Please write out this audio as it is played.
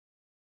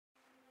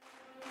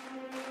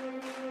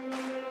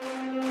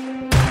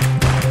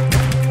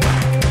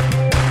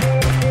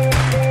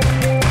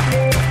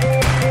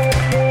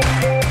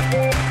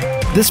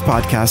This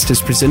podcast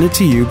is presented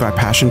to you by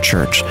Passion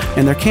Church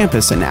and their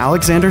campus in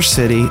Alexander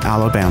City,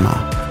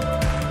 Alabama.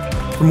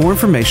 For more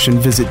information,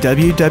 visit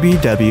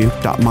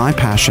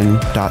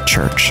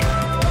www.mypassion.church.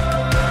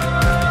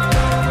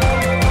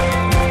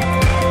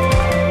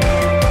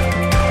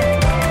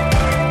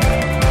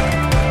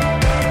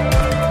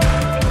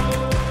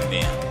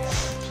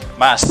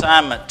 My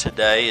assignment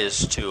today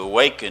is to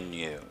awaken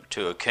you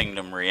to a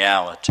kingdom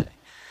reality.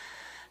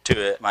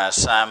 My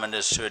assignment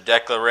is to a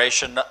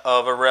declaration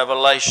of a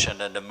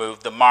revelation and to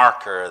move the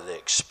marker of the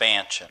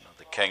expansion of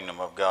the kingdom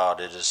of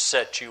God. It has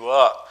set you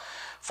up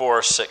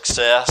for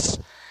success.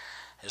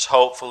 Is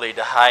hopefully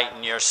to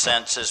heighten your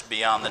senses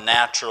beyond the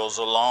naturals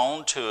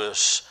alone to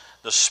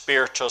the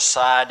spiritual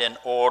side in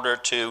order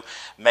to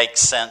make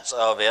sense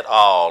of it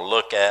all.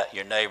 Look at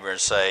your neighbor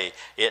and say,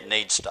 it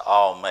needs to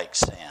all make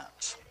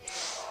sense.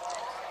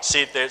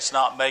 See, if it's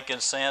not making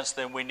sense,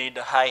 then we need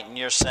to heighten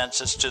your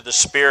senses to the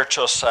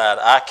spiritual side.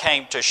 I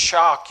came to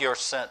shock your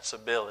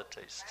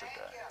sensibilities today.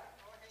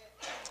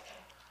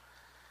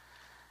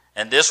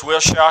 And this will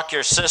shock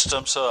your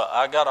system, so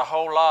I got a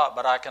whole lot,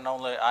 but I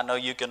know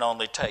you can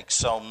only take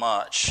so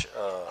much.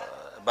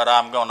 But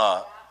I'm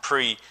gonna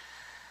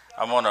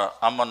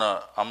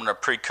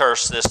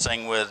precurse this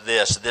thing with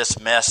this. This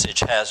message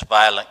has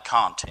violent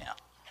content.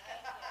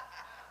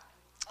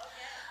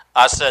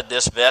 I said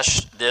this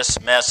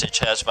message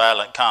has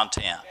violent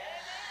content.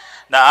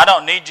 Now, I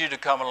don't need you to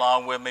come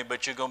along with me,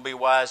 but you're going to be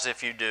wise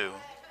if you do.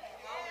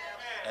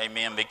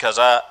 Amen. Because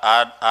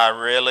I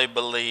really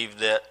believe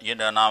that,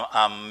 and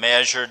I'm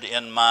measured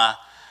in my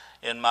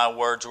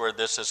words where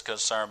this is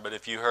concerned. But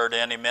if you heard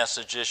any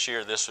message this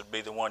year, this would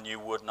be the one you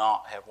would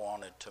not have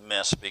wanted to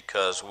miss,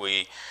 because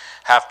we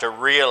have to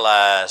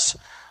realize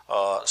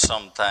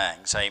some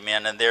things.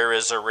 Amen. And there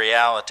is a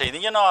reality.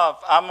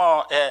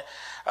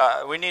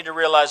 We need to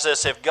realize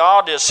this. If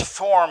God is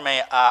for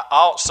me, I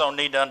also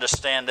need to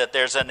understand that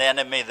there's an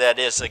enemy that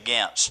is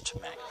against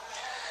me.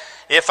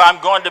 If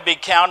I'm going to be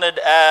counted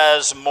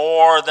as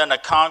more than a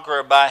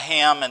conqueror by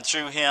Him and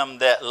through Him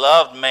that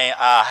loved me,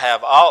 I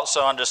have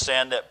also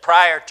understand that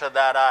prior to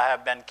that I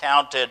have been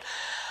counted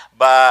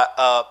by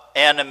an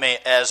enemy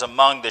as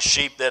among the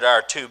sheep that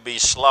are to be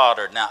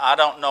slaughtered. Now, I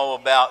don't know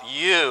about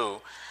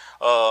you,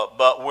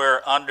 but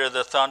we're under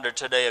the thunder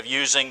today of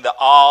using the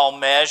all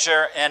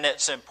measure, and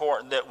it's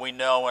important that we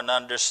know and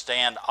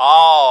understand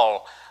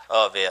all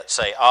of it.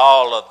 Say,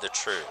 all of the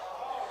truth.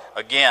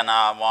 Again,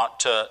 I want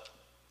to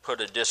put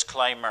a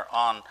disclaimer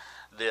on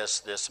this.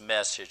 This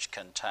message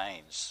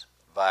contains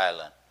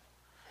violent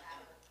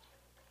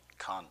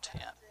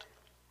content.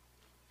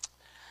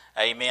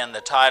 Amen.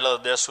 The title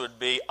of this would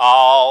be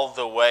All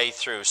the Way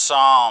Through.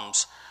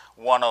 Psalms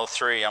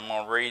 103. I'm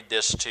going to read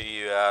this to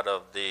you out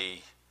of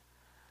the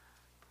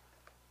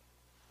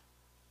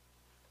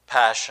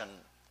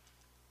Passion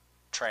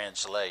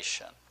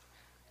Translation.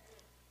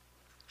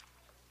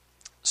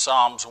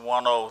 Psalms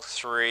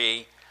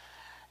 103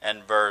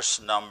 and verse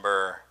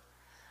number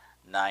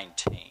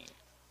 19.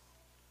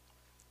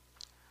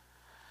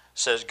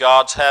 Says,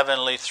 God's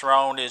heavenly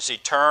throne is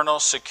eternal,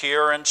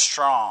 secure, and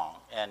strong,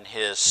 and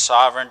His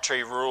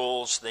sovereignty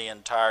rules the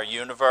entire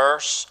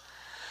universe.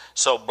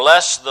 So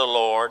bless the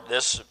Lord.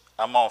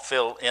 I'm going to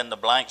fill in the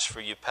blanks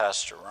for you,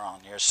 Pastor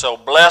Ron, here. So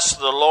bless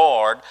the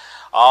Lord,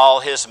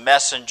 all His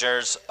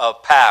messengers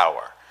of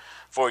power,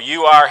 for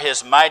you are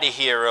His mighty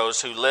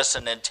heroes who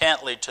listen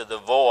intently to the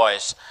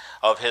voice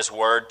of His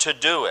word to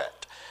do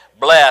it.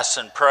 Bless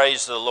and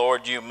praise the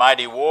Lord, you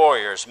mighty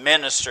warriors,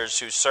 ministers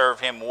who serve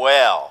Him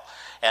well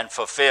and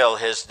fulfill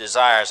His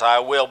desires. I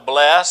will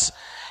bless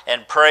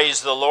and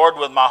praise the Lord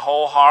with my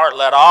whole heart.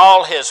 Let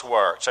all His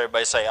works,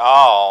 everybody say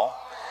all,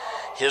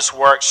 His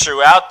works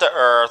throughout the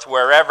earth,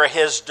 wherever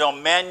His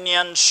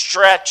dominion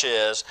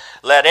stretches,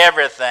 let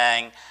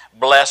everything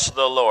bless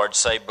the Lord.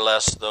 Say,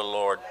 bless the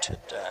Lord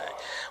today.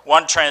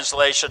 One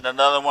translation,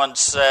 another one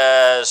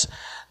says,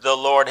 the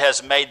Lord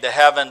has made the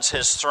heavens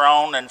His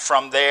throne, and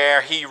from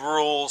there He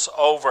rules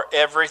over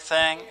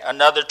everything.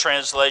 Another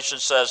translation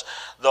says,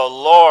 the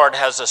Lord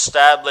has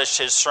established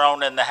His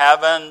throne in the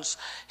heavens.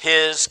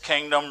 His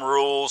kingdom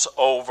rules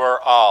over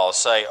all.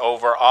 Say,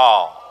 over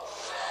all.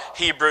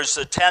 Hebrews,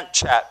 the 10th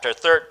chapter,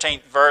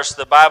 13th verse,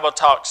 the Bible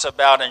talks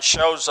about and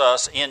shows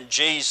us in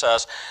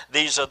Jesus,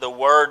 these are the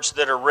words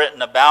that are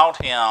written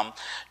about Him.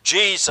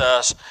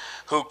 Jesus,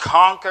 who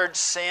conquered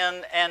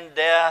sin and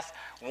death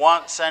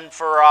once and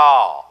for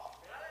all.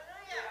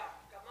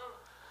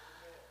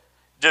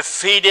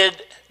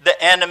 Defeated the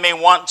enemy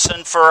once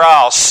and for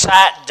all.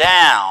 Sat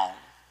down.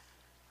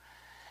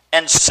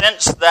 And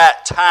since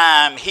that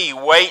time, He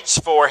waits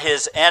for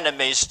His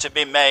enemies to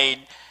be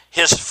made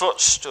His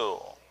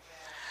footstool.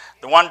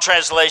 The one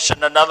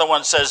translation, another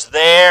one says,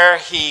 there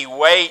He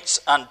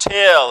waits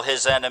until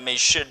His enemies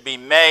should be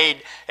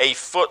made a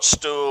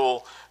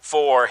footstool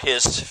for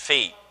His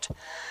feet.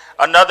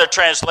 Another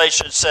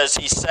translation says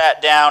He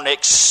sat down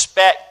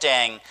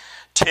expecting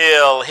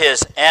till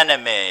His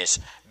enemies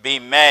be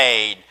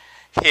made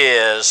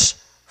His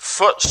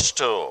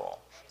footstool.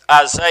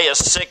 Isaiah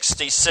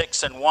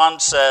 66:1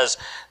 says,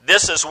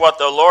 "This is what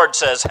the Lord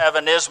says,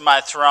 heaven is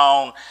my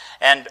throne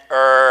and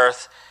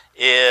earth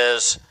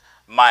is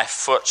my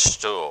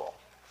footstool."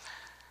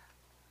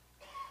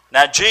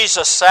 Now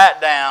Jesus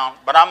sat down,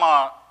 but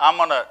I'm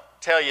going to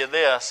tell you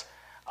this,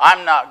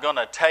 I'm not going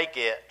to take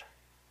it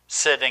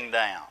sitting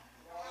down.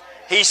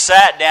 He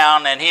sat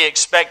down and he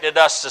expected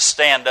us to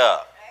stand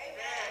up.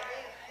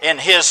 In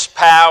His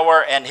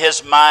power and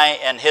His might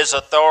and His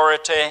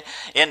authority,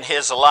 in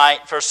His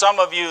light. For some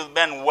of you who've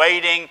been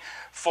waiting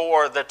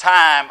for the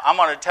time, I'm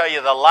going to tell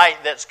you the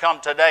light that's come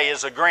today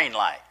is a green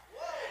light.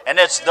 And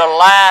it's the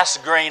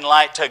last green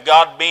light to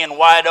God being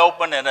wide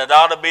open, and it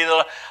ought to be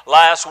the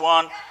last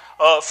one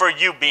for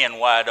you being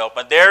wide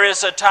open. There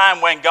is a time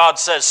when God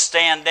says,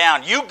 stand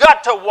down. You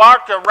got to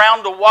walk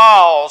around the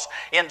walls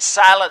in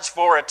silence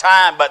for a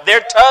time, but there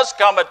does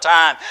come a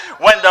time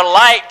when the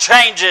light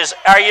changes.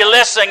 Are you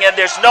listening? And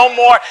there's no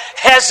more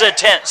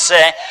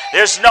hesitancy.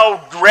 There's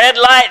no red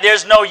light.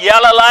 There's no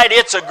yellow light.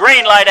 It's a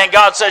green light, and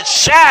God says,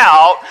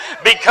 shout,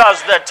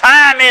 because the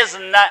time is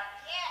not.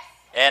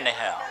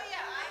 Anyhow.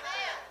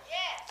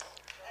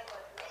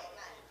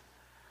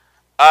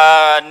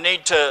 I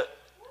need to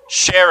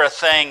share a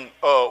thing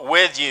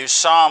with you.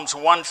 Psalms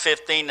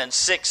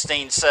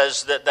 115:16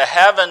 says that the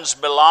heavens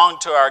belong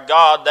to our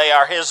God. They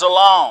are His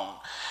alone.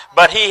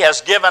 But He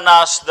has given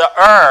us the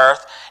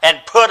earth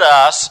and put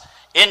us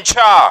in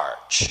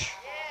charge.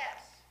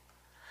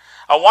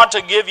 I want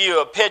to give you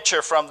a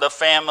picture from the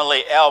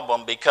family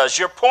album, because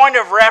your point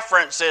of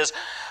reference is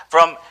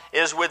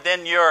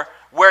within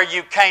where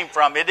you came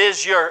from. It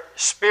is your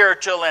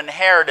spiritual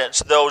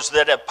inheritance, those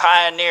that have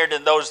pioneered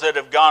and those that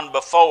have gone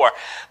before.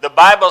 The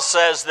Bible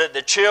says that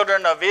the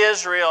children of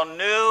Israel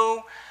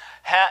knew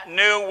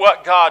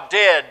what God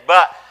did,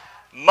 but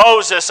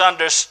Moses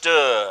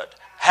understood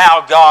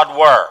how God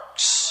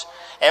works.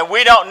 And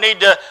we don't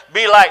need to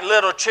be like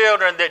little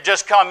children that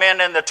just come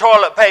in and the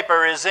toilet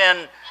paper is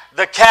in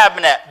the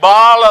cabinet. But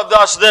all of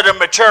us that are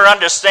mature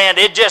understand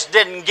it just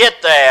didn't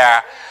get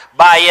there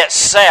by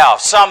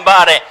itself.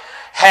 Somebody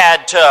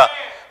had to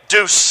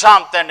do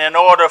something in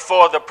order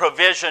for the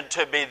provision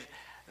to be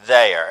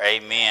there.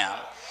 Amen.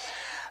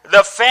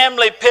 The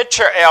family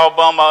picture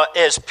album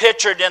is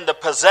pictured in the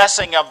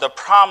possessing of the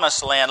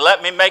promised land.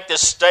 Let me make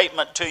this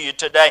statement to you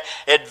today.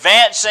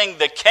 Advancing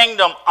the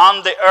kingdom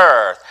on the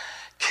earth.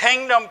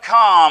 Kingdom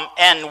come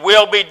and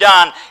will be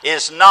done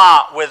is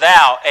not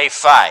without a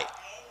fight.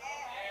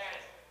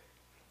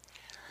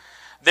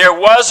 There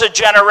was a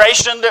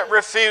generation that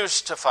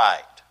refused to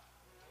fight.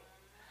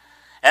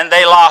 And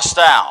they lost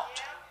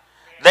out.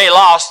 They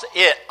lost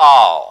it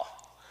all.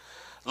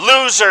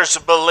 Losers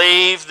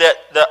believe that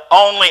the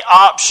only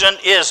option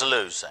is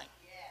losing.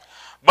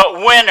 But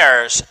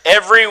winners,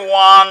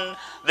 everyone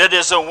that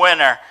is a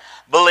winner,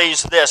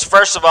 believes this.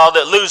 First of all,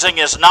 that losing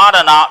is not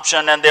an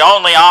option, and the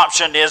only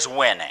option is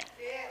winning.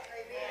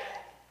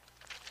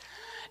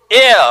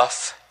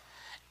 If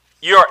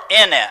you're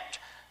in it,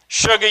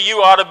 sugar,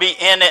 you ought to be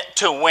in it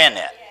to win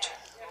it.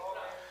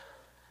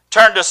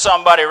 Turn to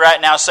somebody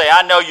right now and say,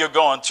 I know you're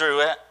going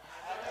through it.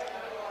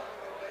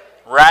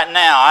 Right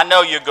now, I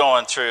know you're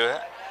going through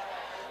it.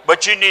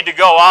 But you need to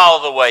go all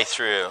the way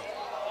through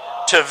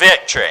to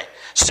victory.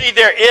 See,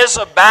 there is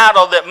a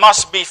battle that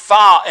must be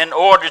fought in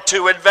order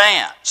to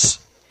advance.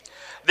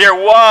 There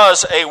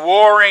was a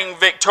warring,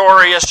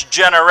 victorious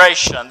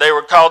generation. They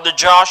were called the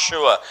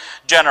Joshua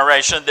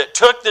generation that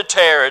took the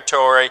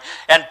territory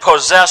and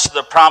possessed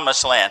the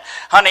promised land.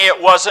 Honey,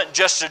 it wasn't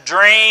just a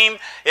dream.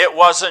 It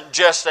wasn't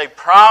just a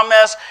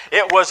promise.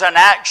 It was an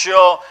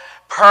actual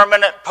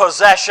permanent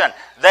possession.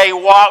 They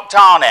walked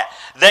on it.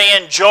 They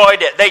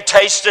enjoyed it. They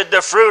tasted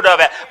the fruit of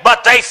it.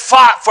 But they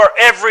fought for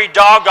every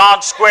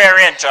doggone square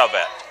inch of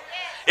it.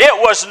 It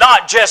was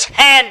not just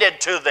handed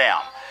to them.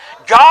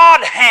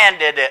 God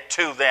handed it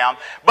to them,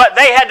 but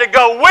they had to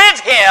go with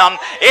Him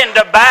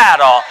into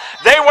battle.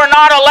 They were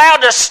not allowed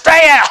to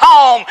stay at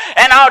home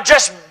and I'll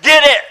just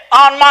get it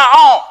on my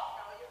own.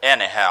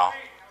 Anyhow.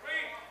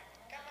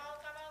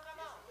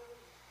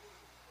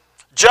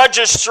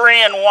 Judges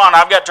 3:1.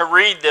 I've got to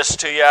read this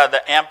to you out of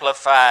the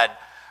Amplified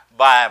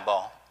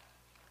Bible.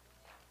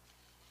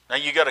 Now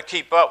you got to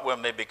keep up with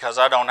me because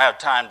I don't have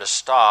time to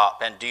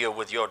stop and deal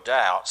with your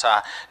doubts.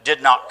 I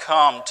did not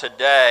come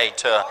today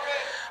to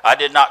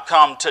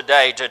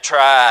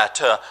try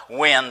to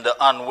win the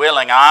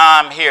unwilling.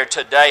 I'm here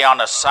today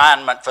on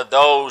assignment for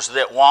those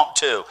that want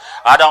to.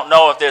 I don't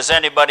know if there's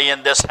anybody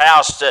in this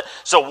house that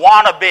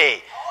want to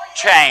be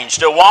changed,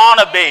 to want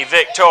to be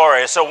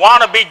victorious, to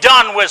want to be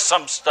done with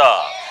some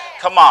stuff.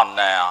 Come on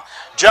now.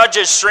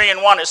 Judges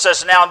 3:1, it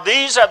says, now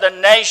these are the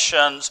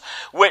nations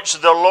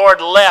which the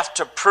Lord left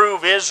to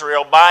prove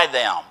Israel by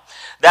them.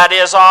 That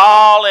is,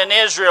 all in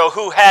Israel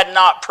who had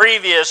not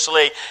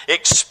previously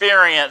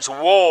experienced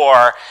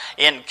war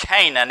in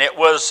Canaan. It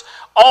was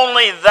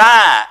only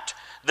that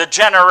the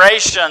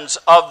generations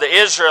of the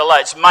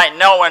Israelites might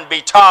know and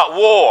be taught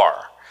war.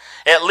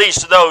 At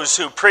least those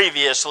who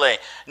previously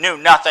knew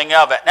nothing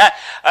of it. Now,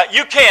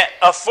 you can't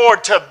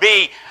afford to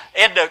be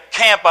in the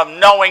camp of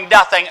knowing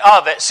nothing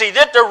of it. See,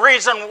 that's the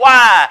reason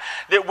why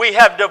that we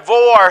have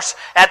divorce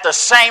at the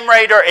same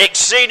rate or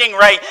exceeding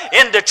rate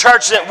in the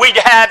church that we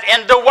have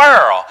in the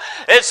world.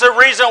 It's the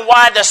reason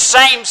why the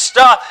same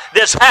stuff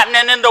that's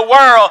happening in the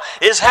world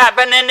is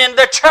happening in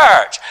the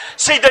church.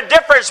 See, the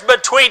difference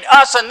between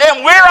us and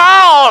them, we're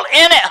all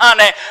in it,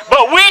 honey,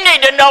 but we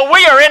need to know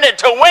we are in it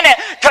to win it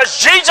because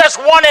Jesus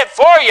won it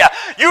for you.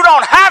 You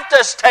don't have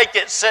to take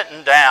it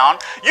sitting down.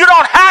 You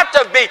don't have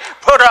to be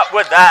put up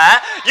with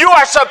that. You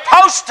are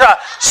supposed to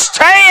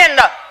stay in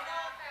the...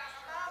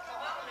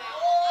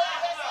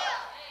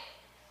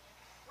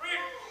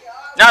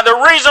 Now the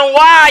reason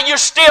why you're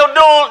still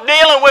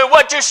dealing with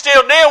what you're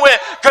still dealing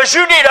with, because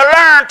you need to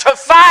learn to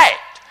fight.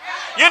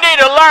 You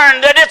need to learn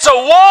that it's a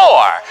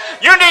war.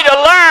 You need to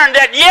learn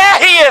that, yeah,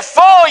 he is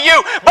for you,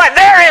 but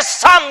there is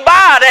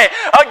somebody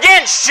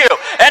against you.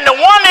 And the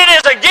one that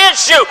is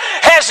against you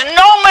has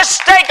no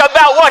mistake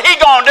about what he's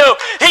going to do.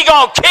 He's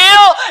going to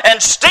kill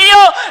and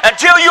steal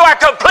until you are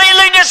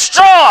completely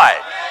destroyed.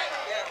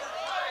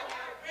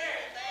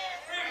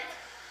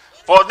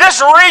 For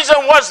this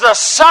reason was the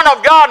Son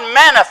of God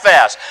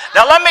manifest.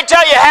 Now let me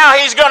tell you how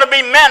he's going to be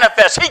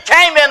manifest. He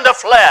came in the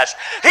flesh.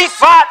 He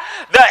fought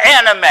the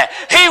enemy.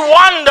 He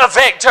won the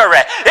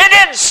victory. It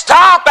didn't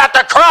stop at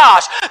the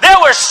cross. There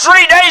was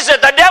 3 days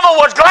that the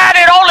devil was glad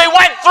it only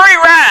went 3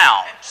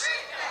 rounds.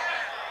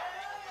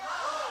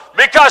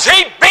 Because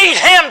he beat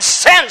him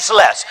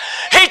senseless.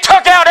 He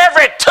took out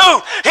every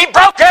tooth. He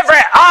broke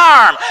every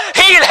arm.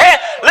 He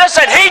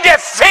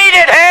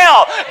defeated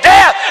hell,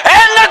 death,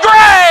 and the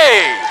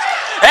grave.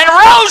 And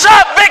rose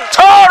up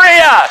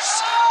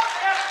victorious.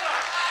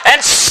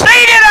 And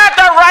seated at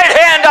the right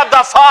hand of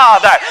the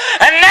Father.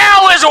 And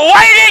now is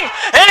waiting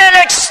in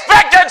an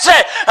expectancy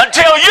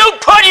until you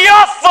put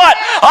your foot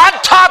on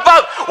top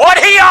of what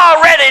he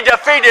already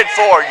defeated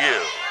for you.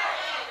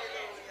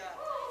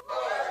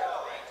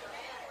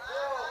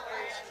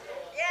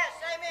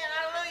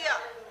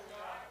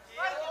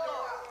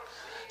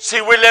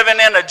 See, we're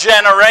living in a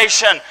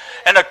generation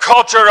and a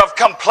culture of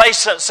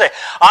complacency.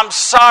 I'm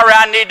sorry,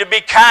 I need to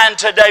be kind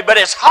today, but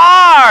it's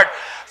hard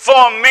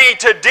for me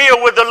to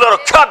deal with the little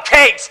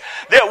cupcakes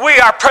that we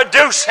are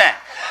producing,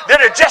 that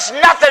are just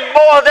nothing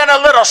more than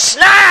a little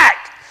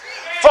snack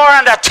for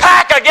an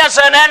attack against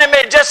an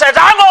enemy. It just says,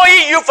 I'm going to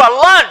eat you for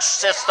lunch,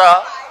 sister.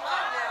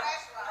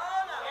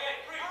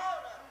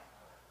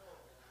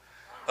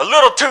 A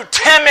little too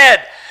timid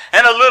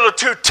and a little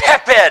too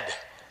tepid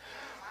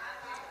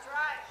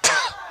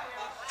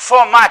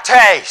for my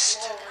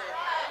taste.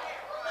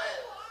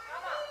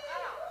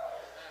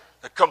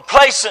 The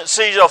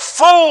complacency of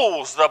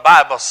fools, the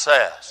Bible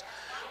says,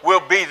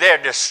 will be their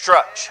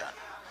destruction.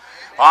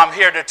 I'm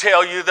here to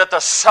tell you that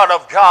the Son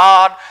of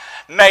God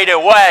made a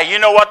way. You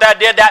know what that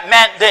did? That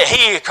meant that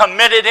he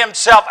committed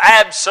himself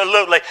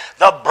absolutely.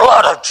 The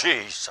blood of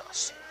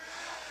Jesus.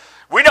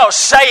 We don't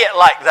say it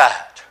like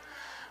that.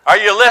 Are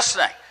you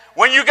listening?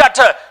 When you got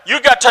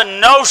to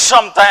know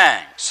some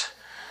things.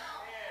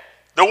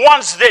 The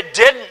ones that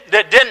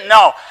didn't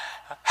know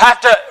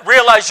have to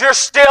realize you're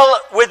still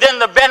within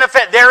the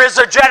benefit. There is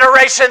a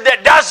generation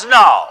that does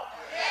know.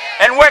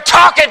 And we're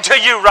talking to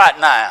you right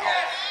now.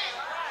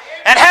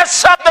 And have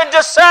something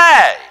to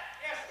say.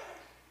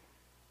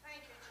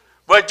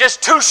 But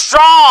just too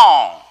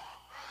strong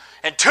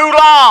and too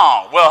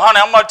long. Well, honey,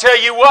 I'm going to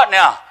tell you what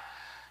now.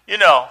 You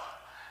know,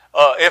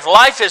 if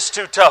life is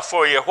too tough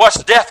for you,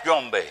 what's death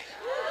going to be?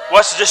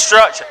 What's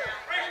destruction?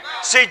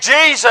 See,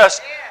 Jesus,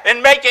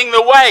 in making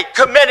the way,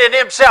 committed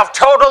himself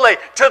totally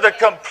to the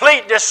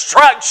complete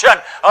destruction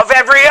of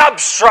every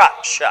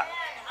obstruction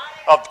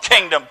of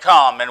kingdom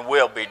come and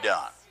will be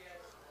done.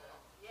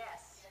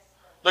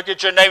 Look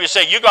at your neighbor and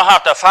say, you're going to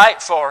have to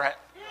fight for it.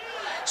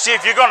 See,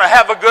 if you're going to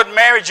have a good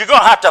marriage, you're going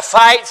to have to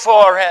fight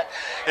for it.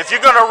 If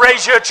you're going to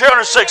raise your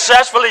children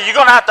successfully, you're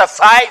going to have to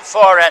fight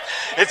for it.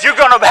 If you're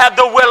going to have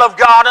the will of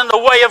God and the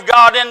way of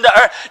God in the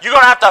earth, you're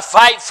going to have to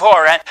fight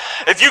for it.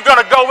 If you're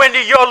going to go into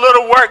your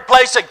little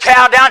workplace and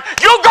cow down,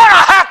 you're going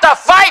to have to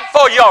fight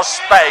for your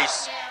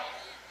space.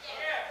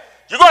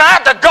 You're going to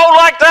have to go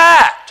like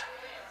that.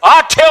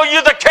 I tell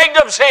you, the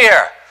kingdom's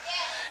here.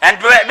 And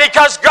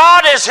because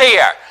God is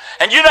here.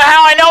 And you know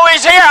how I know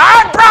he's here?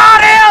 I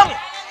brought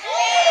him.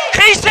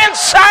 He's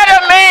inside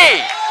of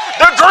me.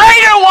 The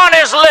greater one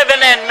is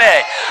living in me.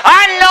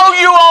 I know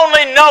you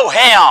only know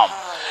him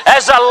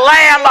as a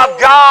Lamb of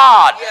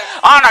God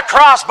on a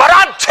cross, but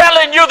I'm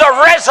telling you the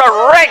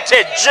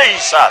resurrected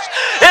Jesus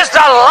is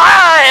the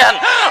Lion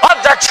of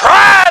the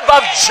tribe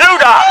of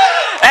Judah.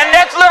 And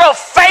that little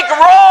fake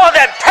roar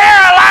that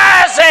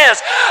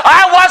paralyzes,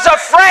 I was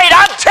afraid.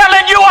 I'm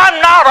telling you I'm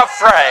not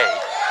afraid.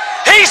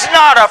 He's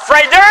not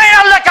afraid. There ain't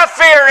a lick of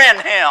fear in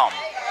him.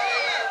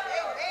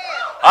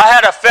 I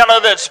had a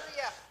fellow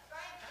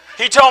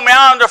he told me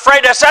I'm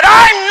afraid. I said,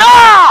 I'm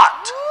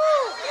not.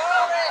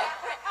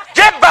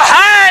 Get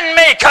behind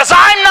me, because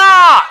I'm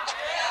not.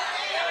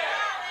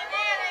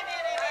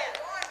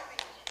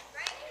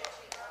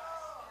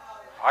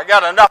 I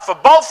got enough for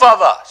both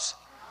of us.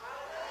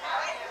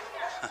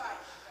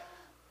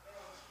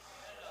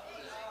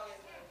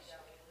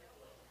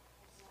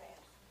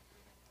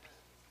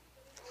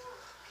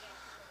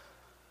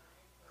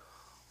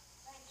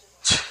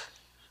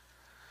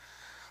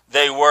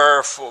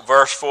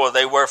 verse 4,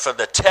 they were for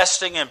the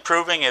testing and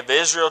proving of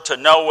Israel, to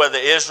know whether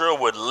Israel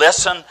would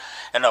listen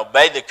and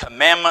obey the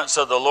commandments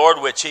of the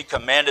Lord which he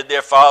commanded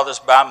their fathers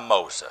by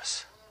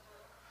Moses.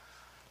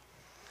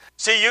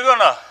 See, you're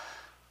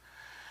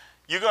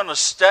gonna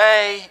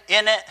stay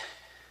in it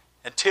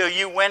until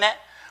you win it,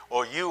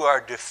 or you are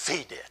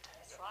defeated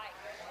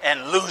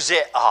and lose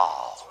it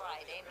all.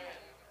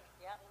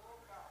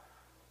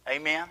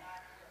 Amen.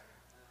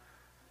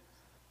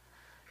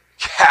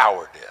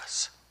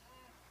 Cowardice.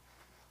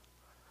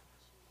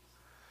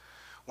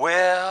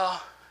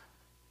 Well,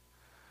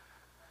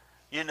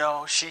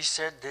 she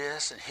said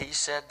this and he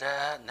said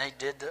that and they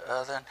did the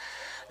other. And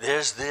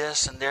there's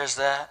this and there's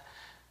that.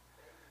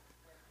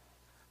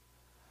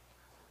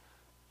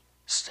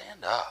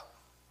 Stand up.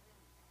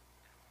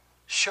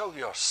 Show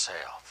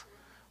yourself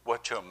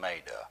what you're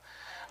made of.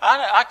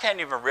 I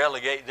can't even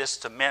relegate this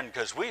to men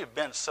because we have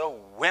been so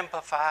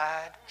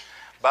wimpified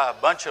by a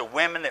bunch of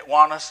women that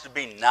want us to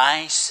be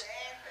nice.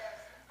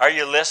 Are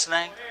you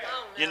listening?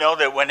 You know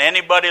that when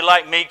anybody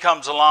like me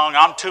comes along,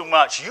 I'm too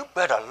much. You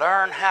better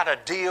learn how to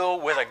deal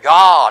with a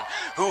God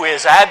who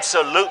is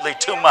absolutely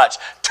too much.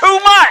 Too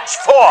much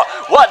for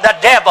what the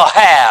devil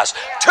has.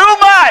 Too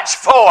much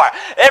for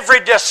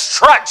every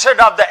destruction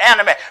of the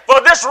enemy. For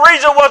this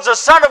reason was the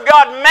Son of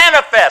God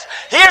manifest.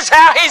 Here's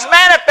how he's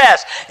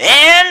manifest.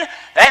 In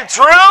and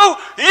through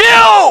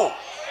you.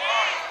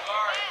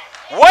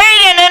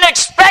 Waiting in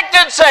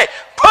expectancy.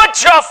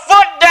 Put your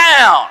foot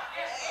down.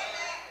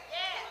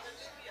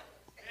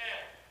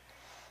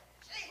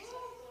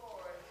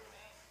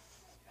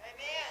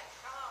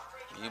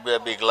 You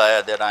better be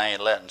glad that I ain't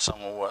letting some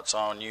of what's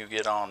on you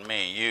get on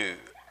me. You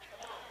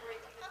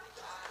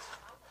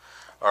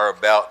are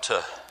about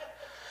to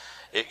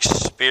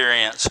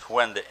experience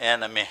when the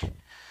enemy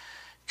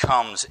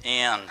comes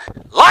in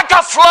like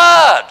a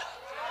flood.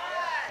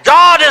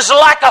 God is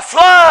like a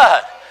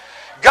flood.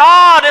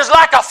 God is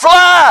like a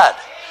flood.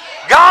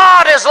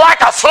 God is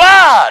like a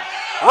flood,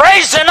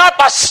 raising up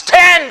a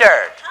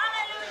standard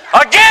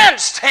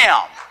against him.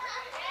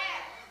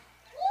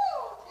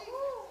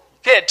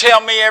 Can't tell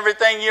me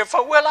everything you're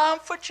for. Well, I'm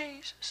for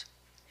Jesus.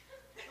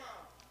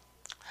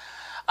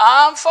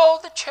 I'm for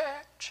the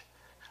church.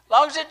 As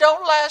long as it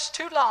don't last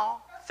too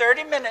long.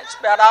 30 minutes,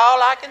 about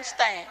all I can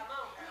stand.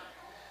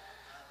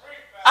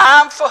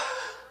 I'm for...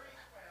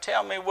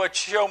 Show me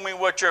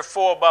what you're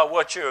for by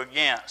what you're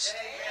against.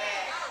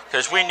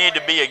 Because we need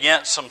to be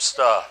against some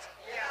stuff.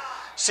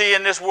 See,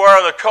 in this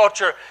world, the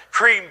culture,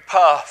 cream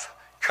puff,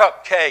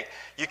 cupcake,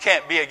 you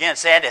can't be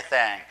against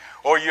anything.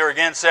 Or you're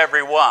against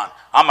everyone.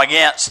 I'm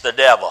against the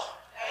devil.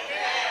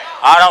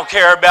 I don't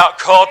care about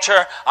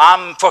culture.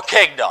 I'm for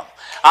kingdom.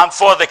 I'm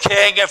for the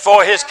king and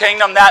for his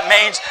kingdom. That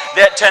means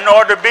that in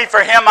order to be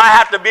for him, I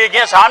have to be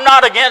against. I'm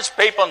not against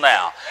people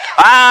now.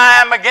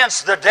 I'm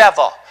against the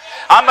devil.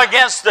 I'm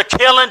against the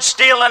killing,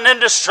 stealing,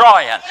 and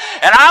destroying.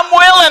 And I'm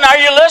willing, are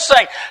you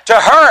listening, to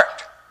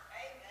hurt.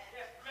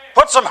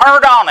 Put some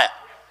hurt on it.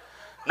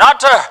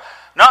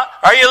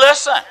 Are you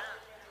listening?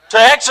 To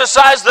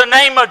exercise the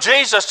name of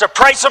Jesus, to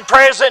pray some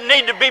prayers that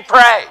need to be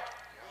prayed.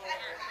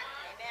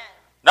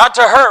 Not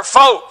to hurt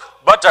folk,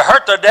 but to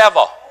hurt the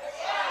devil.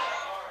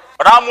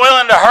 But I'm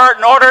willing to hurt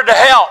in order to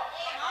help.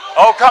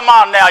 Oh, come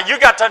on now. You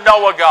got to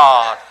know a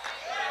God.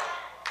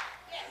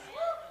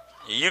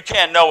 You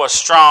can't know a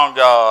strong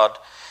God.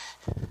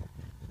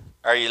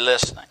 Are you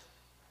listening?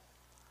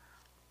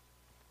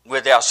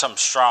 Without some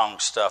strong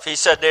stuff. He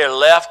said they're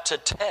left to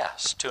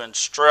test, to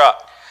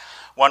instruct.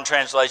 One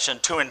translation,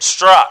 to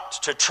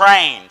instruct, to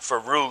train for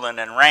ruling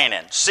and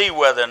reigning. See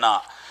whether or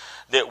not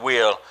that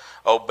we'll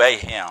obey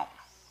him.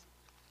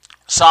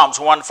 Psalms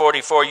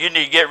 144, you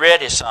need to get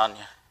ready,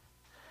 Sonia.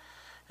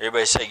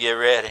 Everybody say, get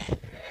ready.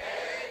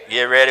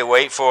 Get ready,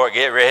 wait for it.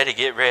 Get ready,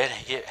 get ready,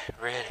 get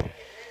ready.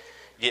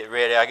 Get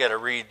ready. I got to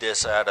read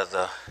this out of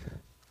the...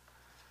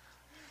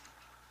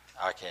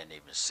 I can't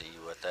even see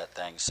what that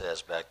thing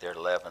says back there,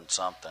 11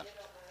 something.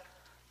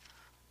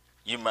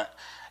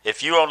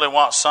 If you only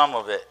want some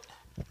of it,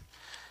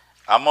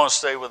 I'm going to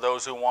stay with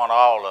those who want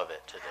all of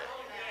it today.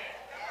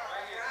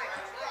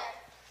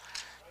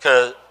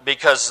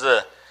 Because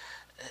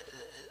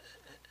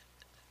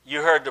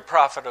you heard the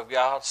prophet of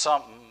God,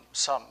 something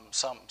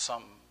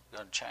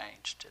going to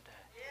change today.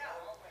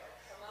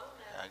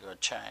 Going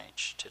to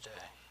change today.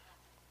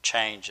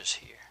 Change is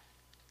here.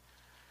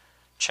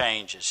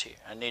 Change is here.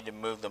 I need to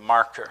move the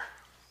marker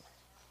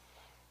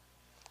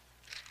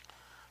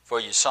for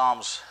you.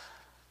 Psalms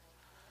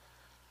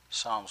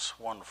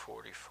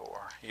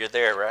 144. You're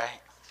there,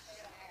 right?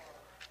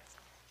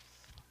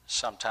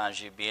 Sometimes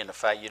you be in a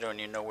fight, you don't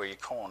even know where your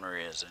corner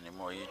is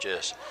anymore. You're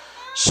just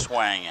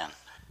swinging.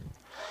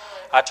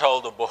 I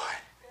told the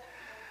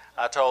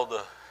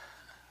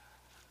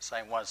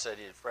same one said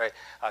he's afraid.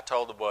 I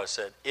told the boy, I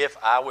said, if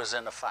I was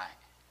in a fight,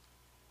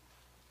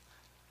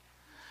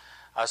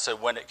 I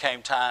said, when it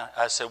came time,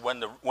 I said,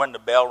 when the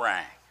bell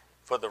rang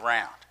for the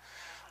round,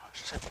 I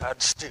said,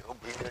 I'd still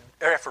be, the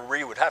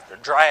referee would have to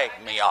drag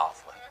me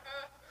off.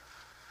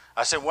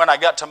 I said, when I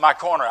got to my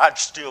corner, I'd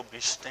still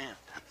be standing.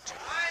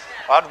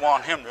 I'd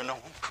want him to know.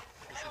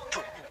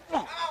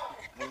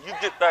 When you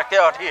get back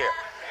out here,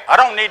 I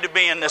don't need to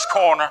be in this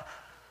corner.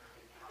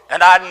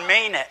 And I didn't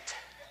mean it.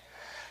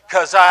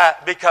 Because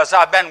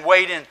I've been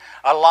waiting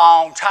a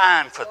long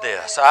time for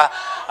this.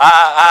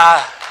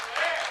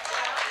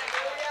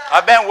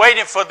 I've been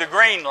waiting for the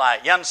green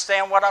light. You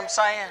understand what I'm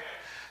saying?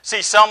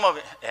 See, some of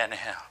it, and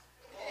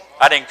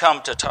I didn't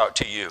come to talk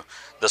to you,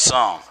 the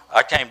song.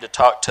 I came to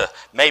talk to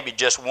maybe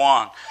just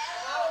one.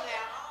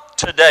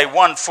 Today,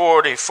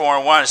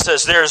 144:1, it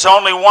says, "There's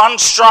only one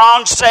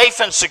strong, safe,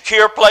 and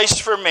secure place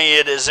for me.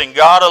 It is in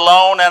God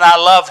alone, and I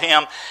love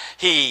Him.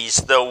 He's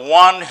the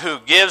one who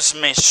gives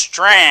me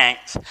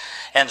strength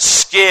and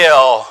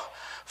skill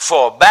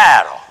for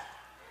battle."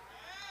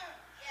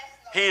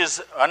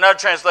 Another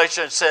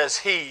translation says,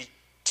 He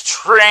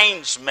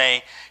trains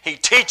me, He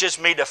teaches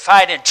me to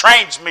fight and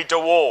trains me to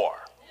war.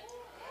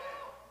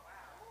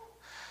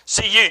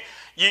 See,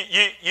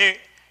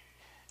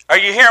 are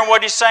you hearing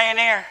what he's saying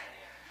here?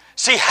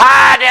 See,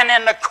 hiding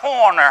in the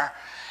corner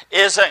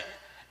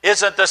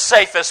isn't the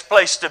safest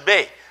place to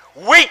be.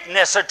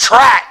 Weakness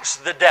attracts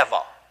the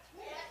devil.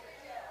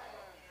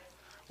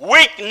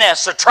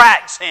 Weakness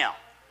attracts him.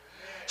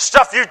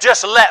 Stuff you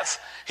just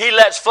he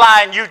lets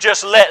fly and you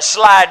just let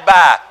slide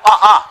by.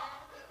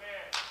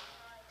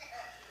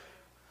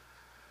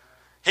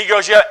 He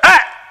goes, you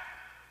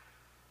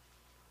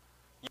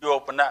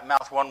open that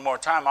mouth one more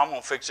time, I'm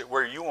going to fix it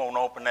where you won't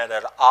open it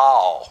at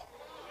all.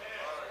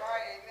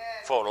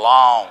 For a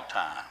long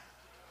time.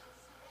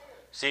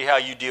 See how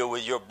you deal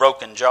with your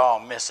broken jaw,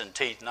 missing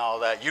teeth and all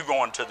that. You're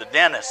going to the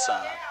dentist,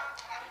 son.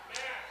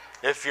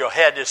 If your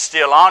head is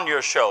still on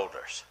your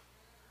shoulders.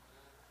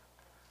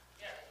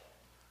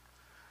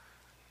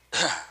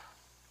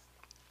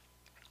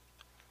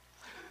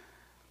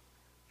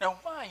 Now,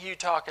 why are you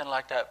talking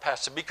like that,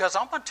 Pastor? Because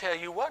I'm going to tell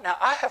you what. Now,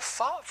 I have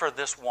fought for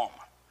this woman.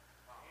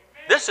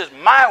 This is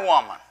my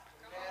woman.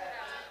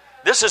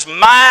 This is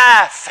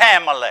my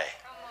family.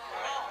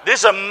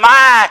 These are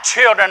my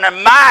children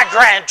and my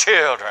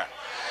grandchildren.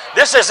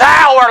 This is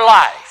our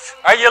life.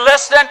 Are you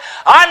listening?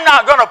 I'm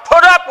not going to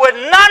put up with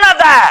none of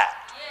that.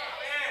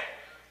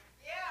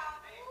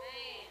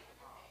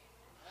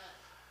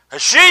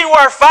 She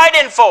were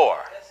fighting for.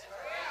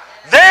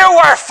 They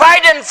were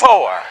fighting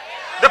for.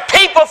 The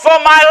people for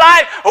my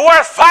life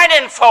were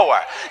fighting for.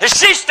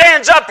 She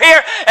stands up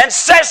here and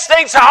says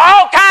things to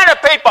all kinds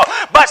of people.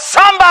 But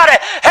somebody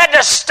had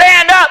to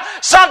stand up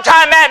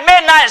sometime at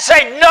midnight and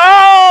say,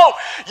 no,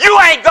 you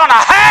ain't going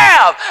to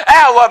have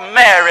our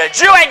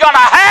marriage. You ain't going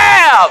to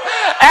have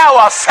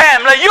our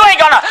family. You ain't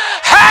going to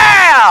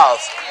have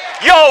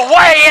your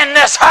way in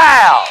this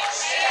house.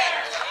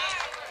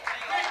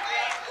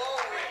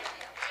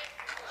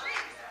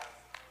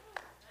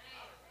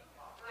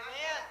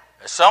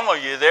 Some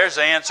of you, there's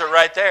the answer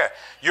right there.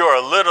 You're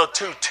a little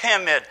too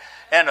timid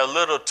and a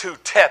little too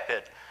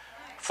tepid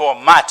for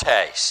my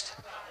taste.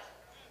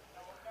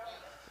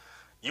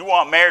 You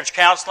want marriage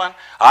counseling?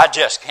 I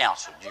just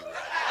counseled you.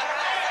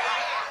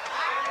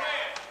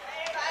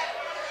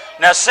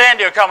 Now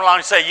Sandy will come along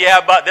and say, yeah,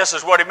 but this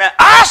is what he meant.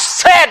 I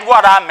said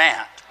what I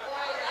meant.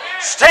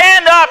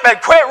 Stand up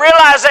and quit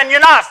realizing you're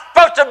not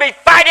supposed to be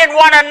fighting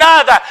one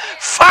another.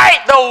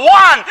 Fight the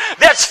one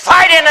that's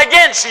fighting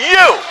against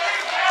you.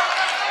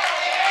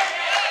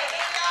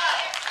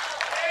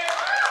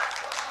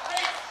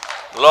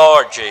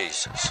 Lord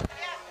Jesus.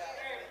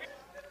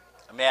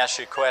 Let me ask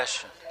you a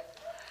question.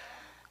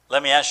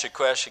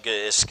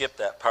 Skip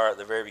that part at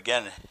the very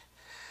beginning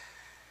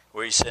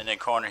where he's sitting in the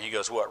corner and he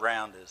goes, what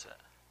round is it?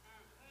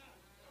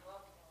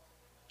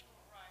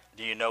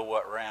 Do you know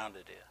what round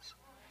it is?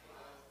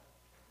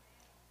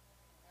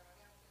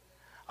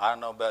 I don't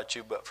know about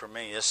you, but for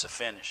me, it's the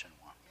finishing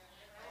one.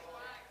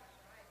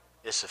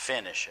 It's the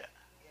finish it.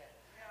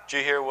 Did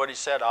you hear what he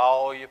said?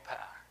 All your power,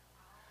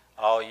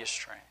 all your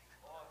strength.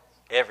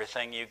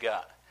 Everything you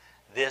got.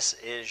 This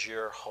is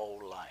your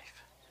whole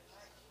life.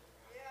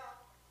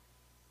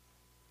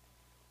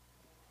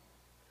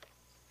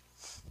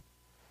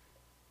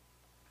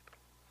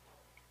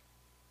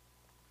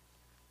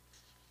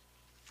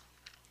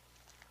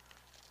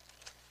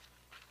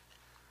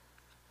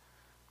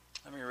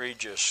 Let me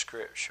read you a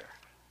scripture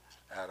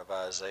out of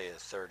Isaiah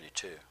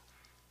 32. It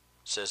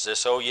says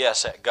this, oh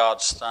yes, at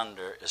God's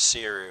thunder,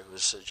 Assyria,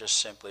 who's just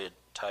simply a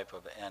type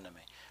of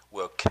enemy,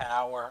 will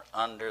cower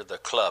under the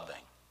clubbing.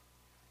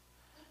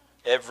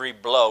 Every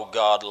blow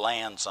God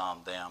lands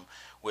on them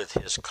with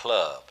his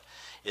club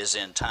is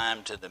in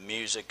time to the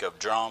music of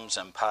drums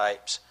and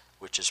pipes,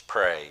 which is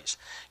praise.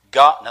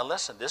 God, now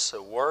listen, this is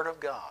the word of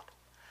God.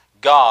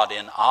 God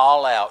in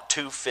all-out,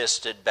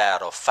 two-fisted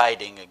battle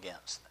fighting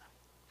against them.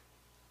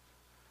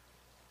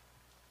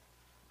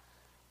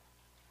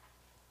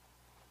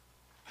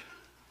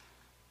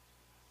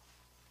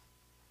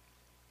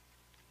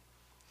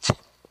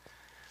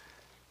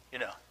 You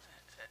know,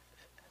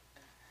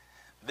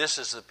 this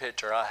is the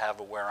picture I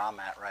have of where I'm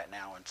at right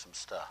now and some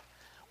stuff.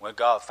 When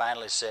God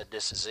finally said,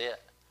 this is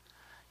it.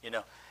 You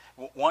know,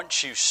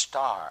 once you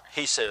start,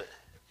 he said,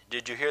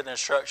 did you hear the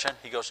instruction?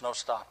 He goes, no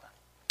stopping.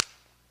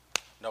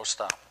 No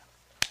stopping.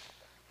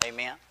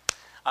 Amen.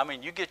 I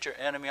mean, you get your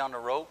enemy on the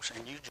ropes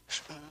and you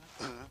just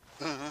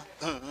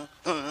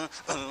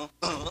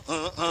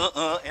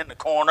in the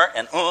corner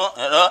and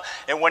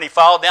when he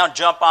falls down,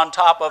 jump on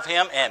top of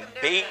him and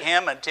beat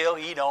him until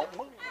he don't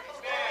move.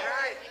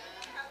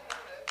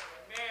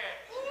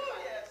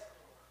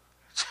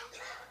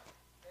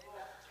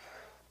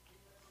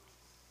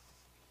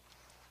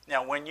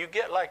 Now, when you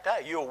get like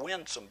that, you'll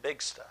win some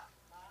big stuff.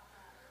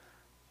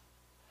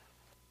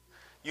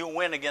 You'll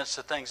win against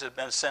the things that have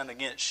been sent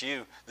against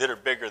you that are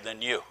bigger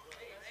than you.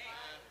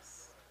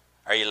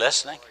 Are you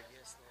listening?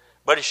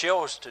 But it's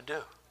yours to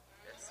do.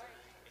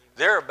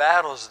 There are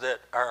battles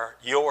that are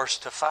yours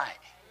to fight.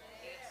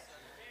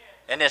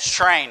 And it's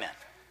training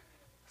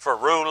for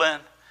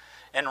ruling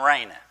and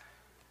reigning.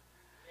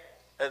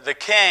 The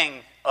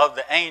king of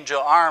the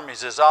angel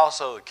armies is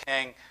also the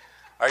king,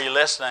 are you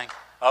listening,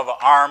 of an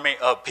army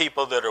of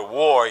people that are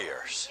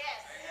warriors.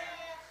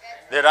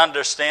 That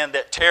understand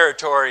that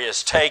territory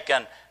is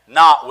taken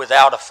not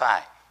without a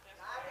fight.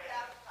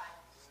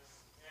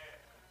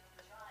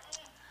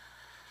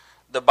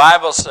 The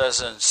Bible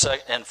says in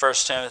 1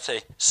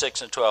 Timothy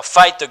 6 and 12,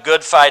 fight the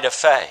good fight of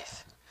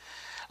faith.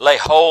 Lay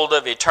hold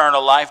of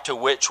eternal life to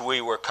which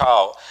we were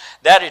called.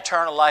 That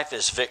eternal life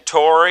is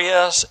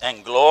victorious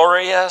and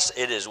glorious.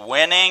 It is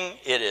winning.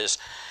 It is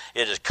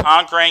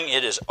conquering.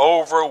 It is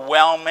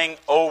overwhelming,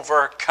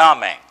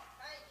 overcoming.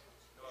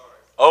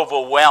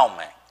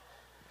 Overwhelming.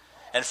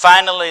 And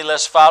finally,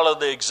 let's follow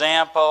the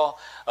example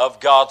of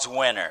God's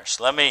winners.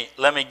 Let me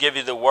give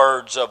you the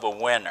words of a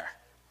winner.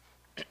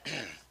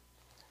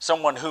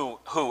 Someone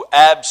who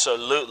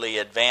absolutely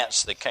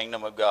advanced the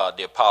kingdom of God,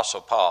 the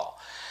Apostle Paul.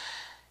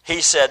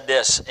 He said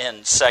this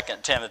in 2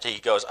 Timothy. He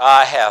goes,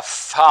 I have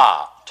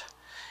fought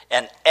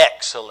an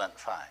excellent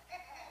fight.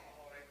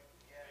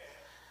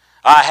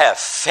 I have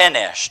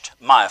finished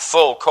my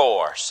full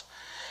course,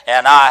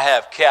 and I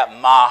have kept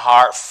my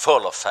heart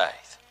full of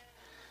faith.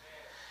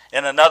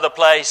 In another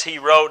place, he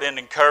wrote and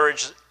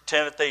encouraged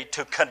Timothy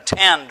to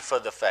contend for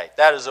the faith.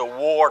 That is a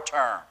war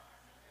term.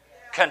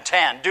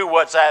 Contend. Do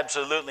what's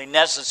absolutely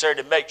necessary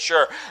to make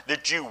sure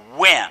that you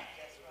win.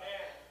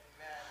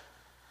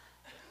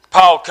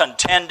 Paul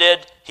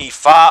contended, he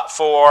fought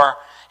for,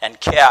 and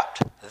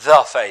kept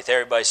the faith.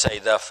 Everybody say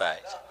the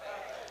faith.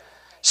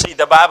 See,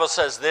 the Bible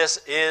says this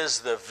is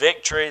the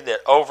victory that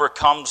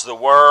overcomes the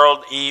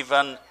world,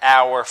 even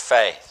our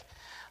faith.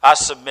 I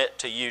submit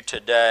to you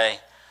today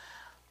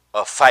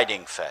a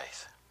fighting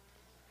faith.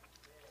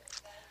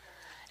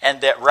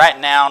 And that right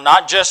now,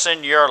 not just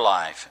in your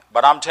life,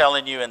 but I'm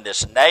telling you in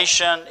this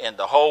nation, in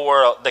the whole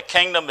world, the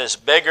kingdom is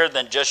bigger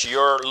than just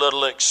your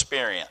little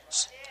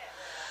experience.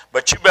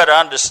 But you better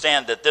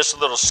understand that this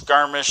little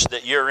skirmish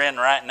that you're in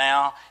right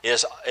now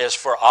is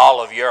for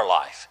all of your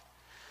life.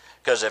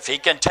 Because if he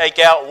can take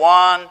out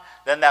one,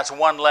 then that's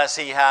one less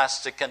he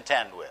has to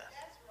contend with.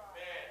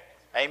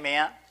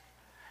 Amen.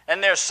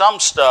 And there's some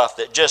stuff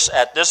that just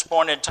at this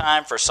point in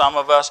time for some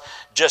of us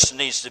just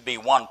needs to be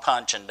one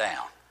punch and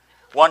down.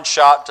 One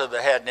shot to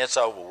the head and it's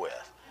over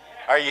with.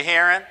 Are you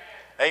hearing?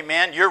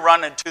 Amen. You're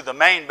running to the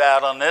main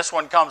battle and this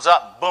one comes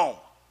up, boom.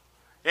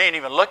 You ain't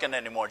even looking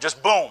anymore.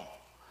 Just boom,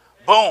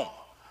 boom,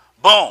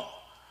 boom,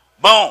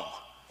 boom.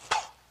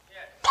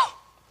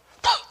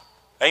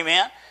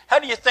 Amen. How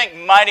do you think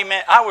mighty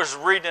men? I was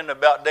reading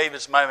about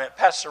David's mighty men.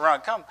 Pastor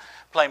Ron, come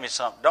play me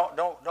something.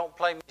 Don't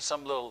play me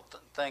some little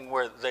thing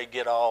where they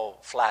get all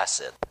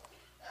flaccid.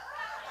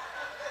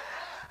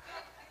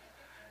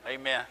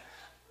 Amen.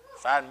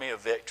 Find me a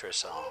victory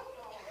song.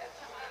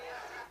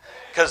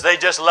 Because they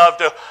just love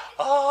to,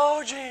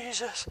 oh,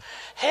 Jesus,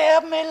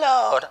 help me,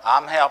 Lord.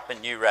 I'm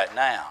helping you right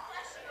now.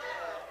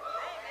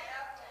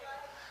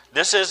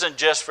 This isn't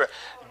just for,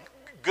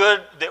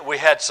 good that we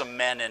had some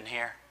men in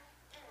here.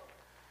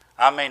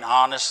 I mean,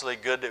 honestly,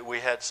 good that we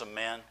had some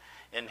men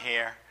in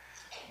here.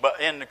 But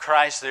in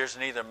Christ, there's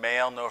neither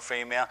male nor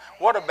female.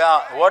 What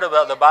about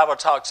the Bible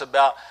talks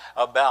about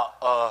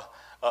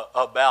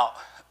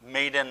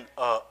meeting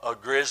a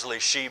grizzly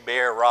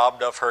she-bear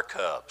robbed of her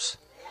cubs?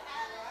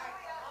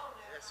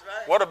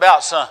 What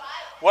about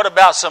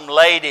some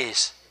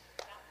ladies?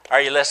 Are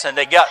you listening?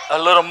 They got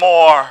a little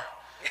more.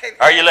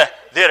 Are you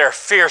that are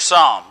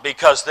fearsome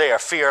because they are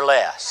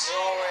fearless?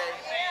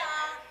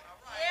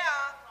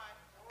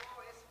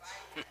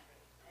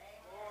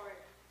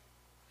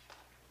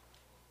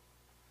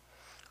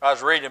 I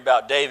was reading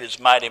about David's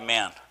mighty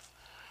men.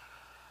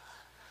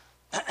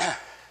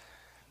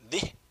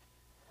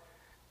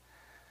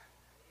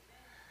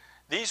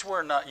 These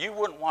were not, you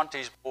wouldn't want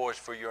these boys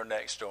for your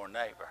next door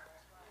neighbor.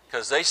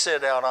 Because they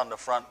sit out on the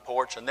front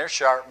porch and they're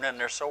sharpening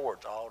their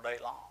swords all day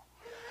long.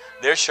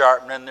 They're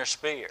sharpening their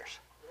spears.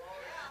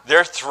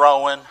 They're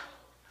throwing,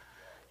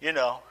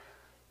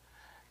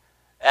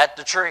 at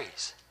the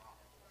trees.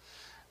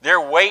 They're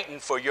waiting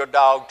for your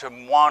dog to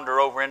wander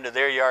over into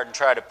their yard and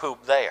try to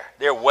poop there.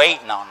 They're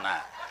waiting on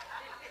that.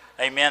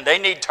 Amen. They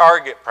need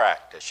target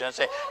practice.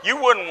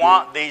 You wouldn't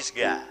want these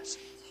guys.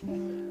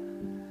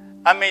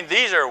 I mean,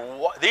 these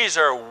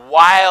are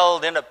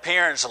wild in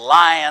appearance,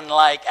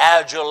 lion-like,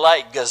 agile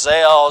like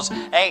gazelles.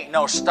 Ain't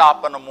no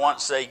stopping them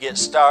once they get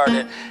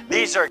started.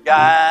 These are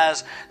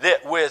guys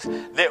that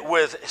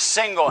with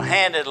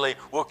single-handedly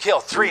will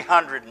kill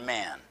 300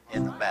 men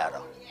in a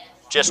battle.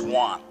 Just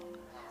one.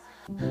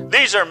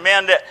 These are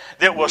men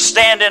that will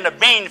stand in the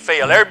bean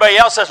field. Everybody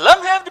else says, let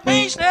them have the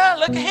beans now.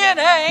 Look ahead.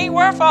 Hey, ain't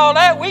worth all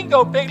that. We can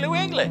go Piggly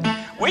Wiggly.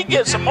 We can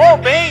get some more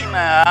bean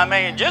now. I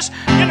mean, just,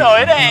 it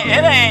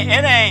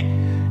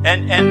ain't.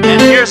 And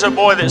here's a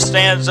boy that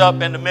stands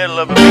up in the middle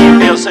of a bean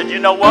field and said, you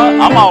know what?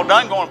 I'm all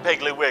done going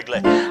Piggly Wiggly.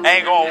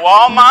 Ain't going to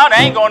Walmart.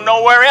 Ain't going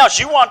nowhere else.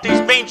 You want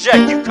these beans,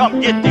 Jack? You come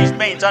get these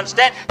beans.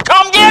 Understand?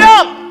 Come get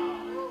them.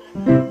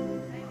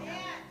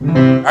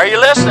 Are you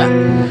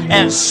listening?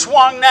 And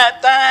swung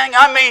that thing.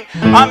 I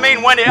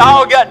mean, when it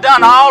all got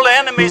done, all the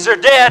enemies are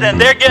dead,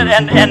 and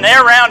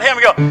they're around him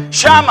and go,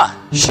 Shama,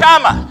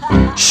 Shama,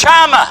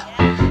 Shama,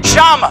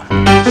 Shama,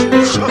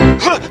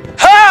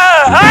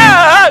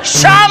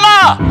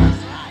 Shama.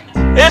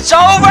 It's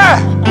over.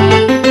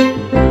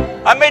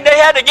 I mean, they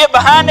had to get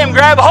behind him,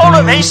 grab a hold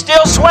of him. He's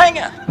still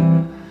swinging.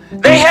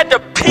 They had to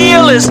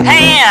peel his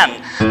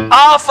hand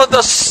off of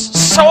the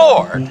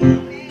sword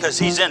because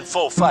he's in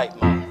full fight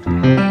mode.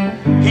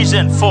 He's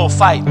in full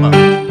fight mode.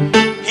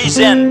 He's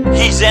in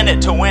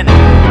it to win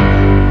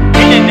it.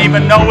 He didn't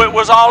even know it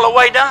was all the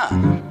way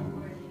done.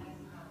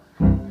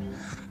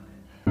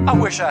 I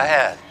wish I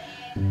had.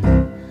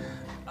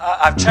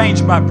 I've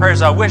changed my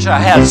prayers. I wish I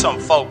had some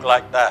folk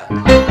like that.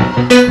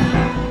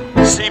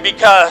 See,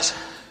 because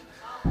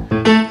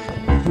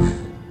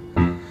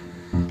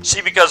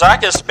I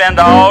could spend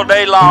all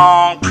day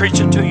long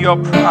preaching to your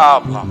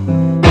problem.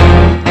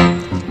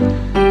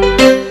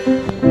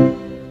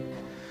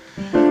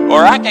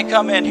 Or I can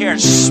come in here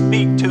and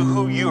speak to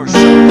who you're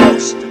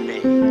supposed to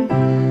be.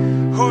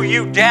 Who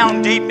you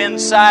down deep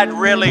inside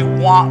really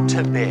want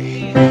to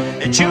be.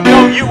 That you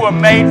know you were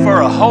made for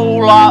a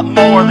whole lot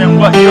more than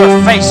what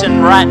you're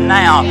facing right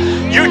now.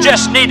 You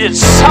just needed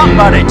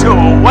somebody to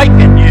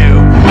awaken you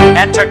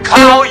and to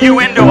call you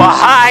into a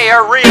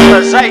higher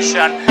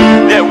realization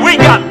that we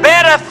got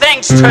better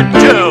things to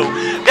do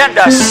than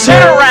to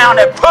sit around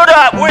and put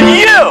up with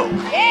you.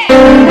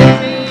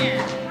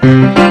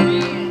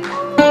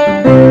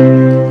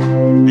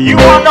 You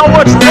want to know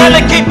what's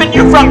really keeping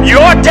you from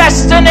your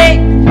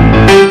destiny?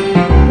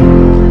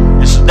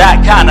 It's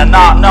that kind of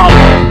not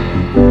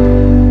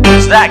knowing.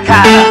 It's that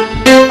kind of,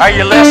 are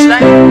you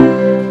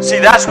listening? See,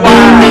 that's why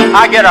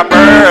I get up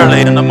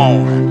early in the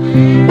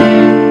morning.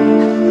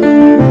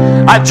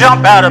 I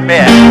jump out of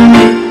bed.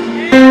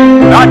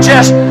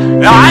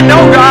 I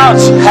know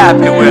God's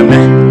happy with me.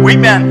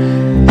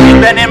 He's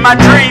been in my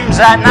dreams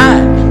at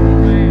night.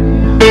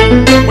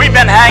 We've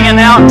been hanging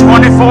out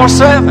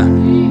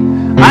 24/7.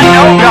 I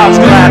know God's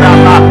glad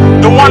I'm not.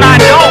 The one I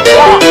don't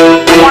want,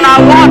 the one I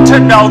want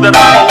to know that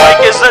I'm awake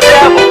is the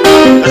devil.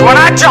 Because when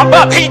I jump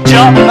up, he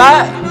jumps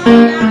back.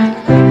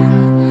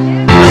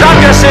 Because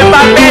I'm just in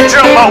my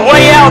bedroom, but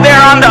way out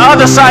there on the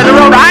other side of the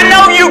road. I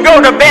know you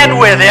go to bed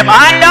with him.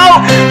 I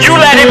know you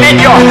let him in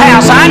your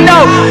house. I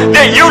know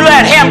that you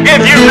let him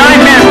give you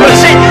nightmares. But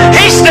see,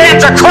 he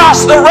stands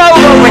across the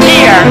road over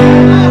here.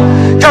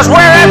 Because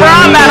wherever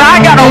I'm at, I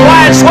got a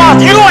wide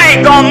swath. You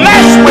ain't gonna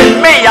mess with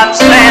me,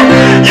 understand?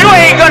 You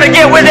ain't gonna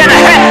get within a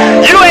hair.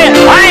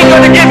 I ain't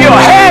gonna give you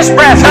a hair's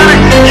breadth, honey.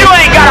 You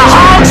ain't got a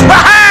hog's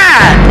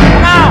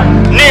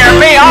behind near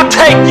me. I'll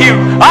take you.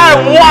 I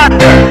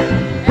wonder.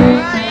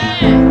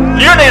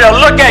 You need to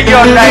look at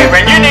your neighbor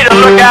and you need to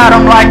look at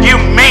them like you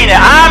mean it.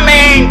 I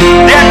mean,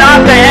 they're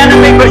not the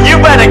enemy, but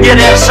you better get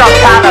in some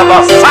kind of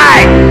a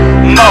fight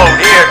mode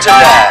here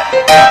today.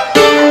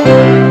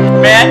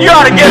 Man, you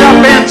ought to get up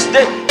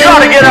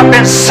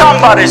in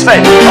somebody's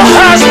face. A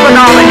husband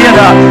ought to get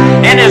up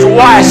in his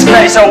wife's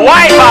face. A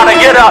wife ought to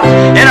get up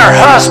in her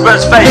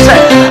husband's face. Say,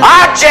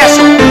 I just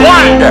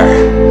wonder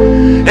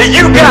if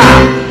you got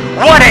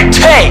what it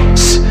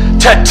takes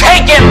to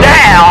take him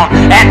down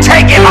and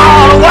take him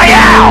all the way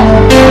out.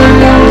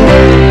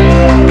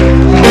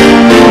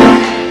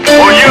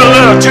 Or you a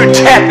little too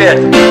tepid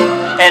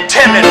and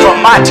timid for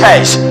my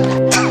taste.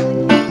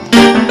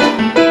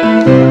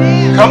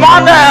 Come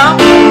on now.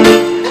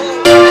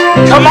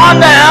 Come on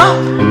now.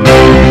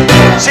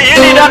 See, you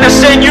need to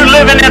understand you're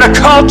living in a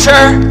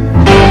culture,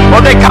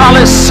 what they call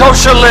it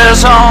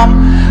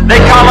socialism. They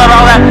call it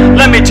all that.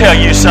 Let me tell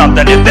you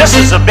something. If this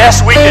is the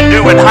best we can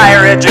do in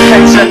higher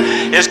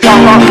education is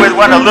come up with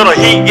when a little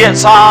heat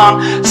gets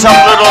on, some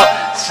little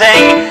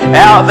thing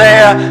out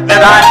there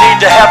that I need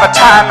to have a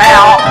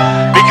timeout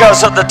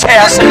because of the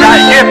test, and I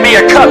give me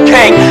a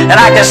cupcake and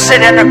I can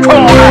sit in the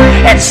corner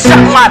and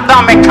suck my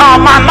thumb and call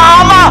my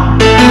mama.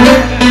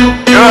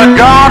 Good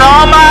God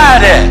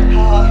Almighty.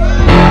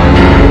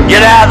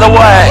 Get out of the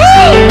way.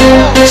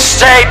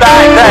 Stay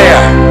back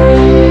there.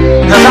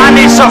 Because I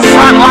need some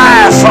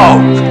frontline folk.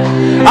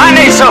 I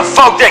need some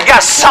folk that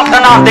got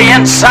something on the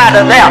inside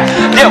of them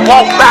that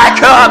won't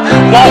back up,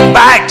 won't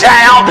back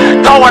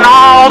down, going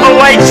all the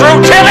way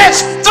through till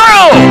it's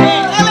through.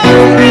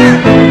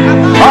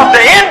 Of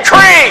the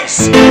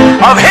increase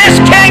of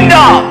His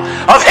kingdom,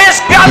 of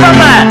His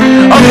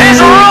government, of His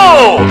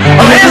rule,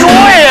 of His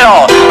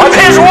will, of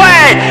His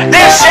way,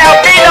 there shall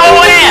be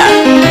no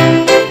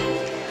end.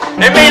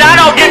 It means I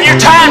don't give you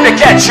time to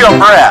catch your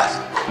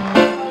breath.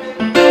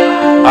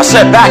 I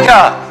said, back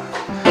up.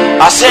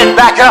 I said,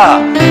 back up.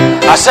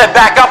 I said,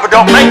 back up, but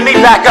don't make me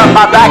back up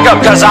my back up,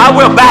 because I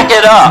will back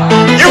it up.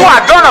 You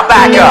are going to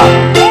back up.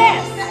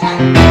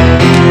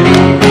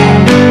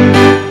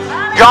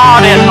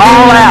 God in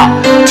all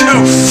out,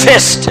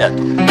 two-fisted,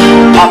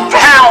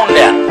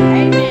 a-pounding.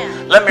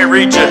 Let me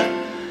read you.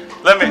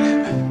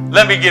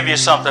 Let me give you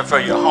something for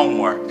your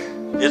homework.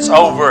 It's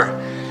over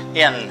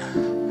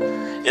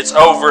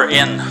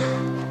in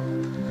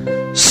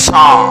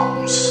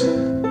Psalms.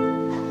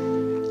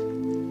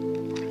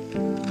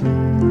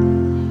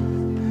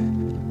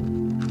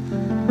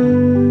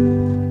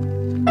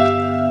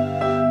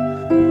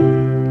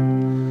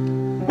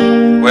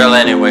 Well,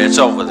 anyway, it's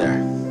over there.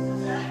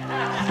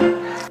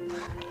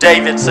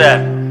 David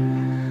said,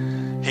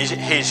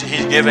 he's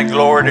giving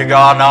glory to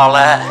God and all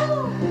that.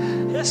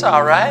 It's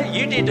all right.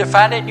 You need to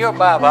find it in your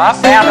Bible. I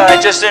found it. I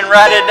just didn't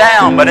write it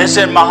down, but it's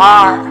in my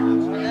heart.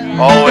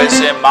 Oh, it's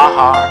in my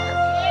heart.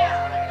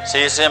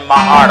 See, it's in my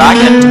heart. I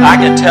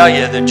can tell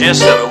you the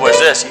gist of it was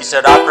this. He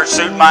said, I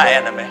pursued my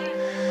enemy.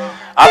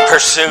 I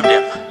pursued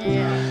him.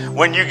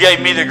 When you gave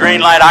me the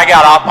green light, I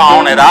got up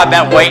on it. I've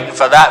been waiting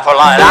for that for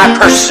long. I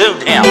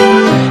pursued him.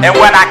 And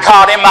when I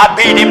caught him, I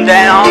beat him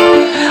down.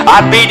 I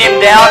beat him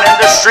down in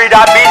the street.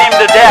 I beat him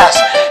to death.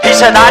 He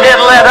said, I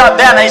didn't let up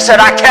then. He said,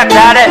 I kept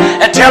at it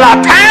until I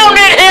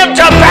pounded him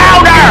to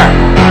powder.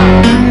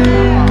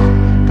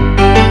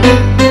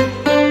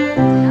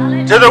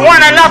 Till there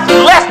wasn't enough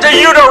left of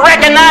you to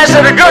recognize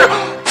that a good,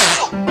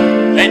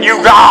 and you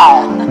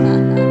gone.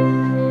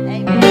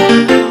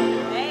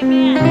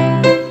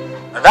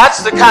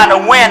 That's the kind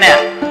of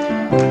winning.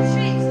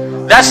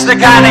 That's the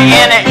kind of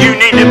in it you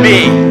need to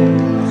be.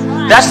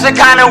 That's the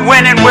kind of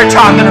winning we're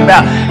talking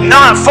about.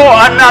 Not for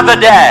another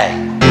day.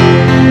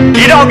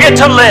 You don't get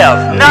to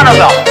live. None of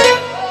them.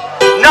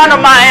 None of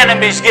my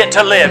enemies get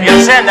to live. You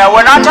understand? Now,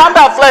 we're not talking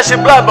about flesh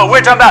and blood, but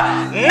we're talking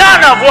about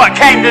none of what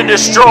came to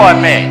destroy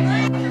me.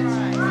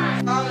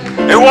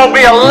 There won't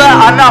be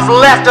enough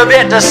left of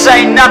it to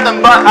say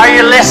nothing but, are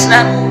you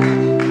listening?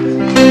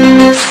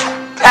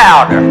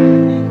 Powder.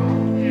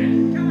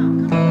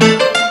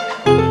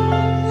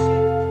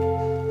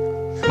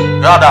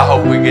 God, I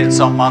hope we get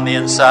something on the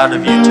inside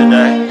of you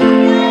today.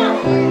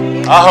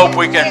 I hope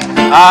we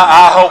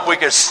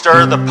can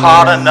stir the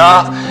pot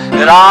enough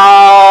that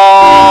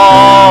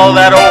all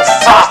that old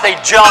frothy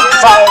junk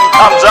foam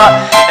comes up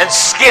and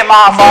skim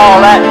off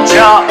all that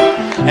junk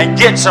and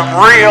get some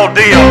real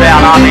deal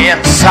down on the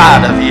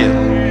inside of you.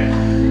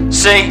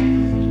 See,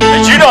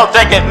 that you don't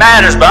think it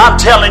matters, but I'm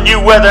telling you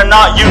whether or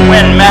not you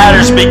win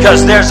matters,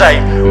 because there's a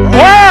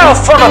world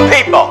full of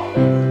people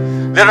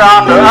that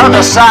are on the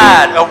other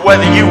side of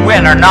whether you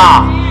win or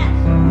not.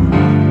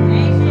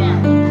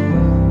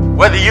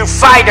 Whether you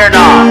fight or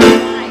not.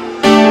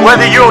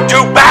 Whether you'll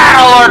do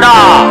battle or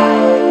not.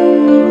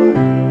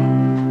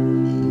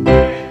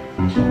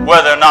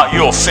 Whether or not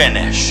you'll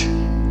finish.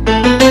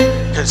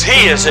 Because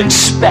He is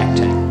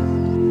expecting.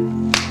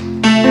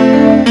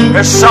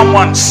 There's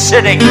someone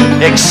sitting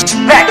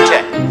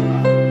expecting.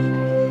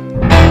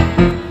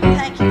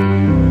 Thank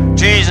you.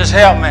 Jesus,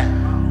 help me.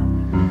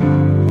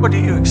 What do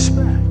you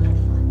expect?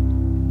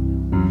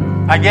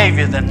 I gave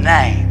you the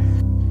name.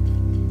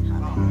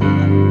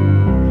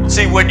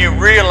 See, when you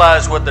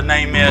realize what the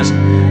name is,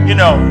 you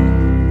know,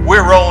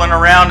 we're rolling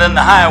around in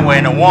the highway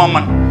and a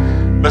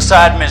woman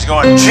beside me is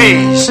going,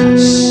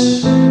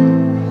 Jesus.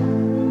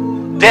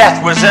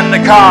 Death was in the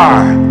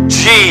car.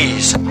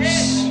 Jesus.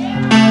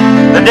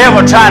 The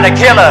devil trying to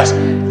kill us.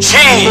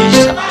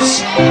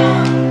 Jesus.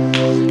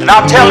 And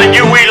I'm telling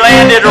you, we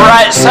landed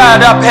right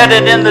side up,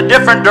 headed in the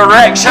different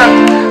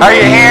direction. Are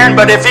you hearing?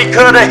 But if he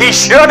could have, he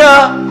should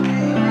have.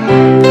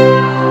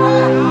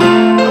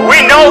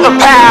 We know the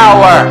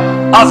power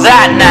of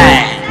that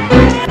name.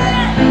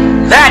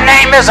 That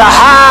name is a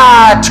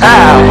high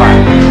tower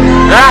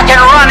that I can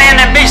run in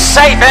and be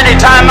safe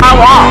anytime I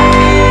want.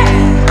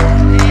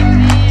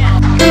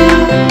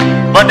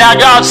 But now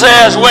God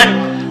says,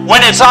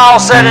 when it's all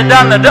said and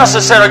done, the dust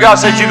is settled, God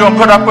says, you're going to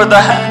put up with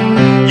that.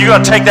 You're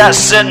going to take that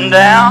sitting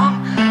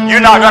down.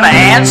 You're not going to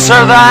answer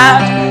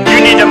that.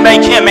 You need to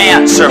make Him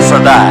answer for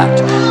that.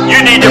 You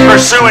need to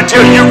pursue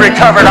until you've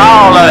recovered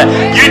all of it.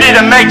 You need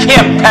to make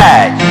Him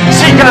pay.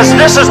 See, because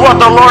this is what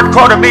the Lord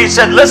quoted me. He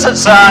said, listen,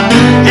 son.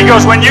 He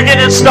goes, when you get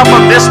in stuff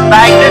of this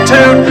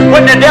magnitude,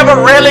 when the devil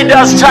really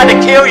does try to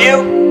kill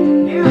you,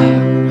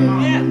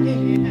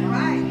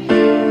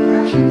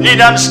 you need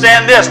to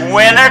understand this.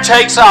 Winner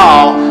takes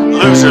all.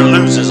 Loser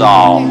loses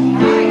all.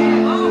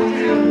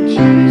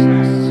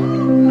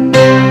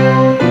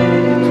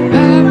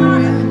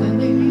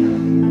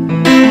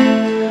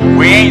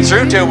 We ain't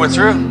through till we're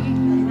through.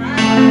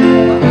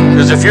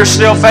 Because if you're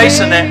still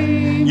facing it,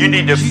 you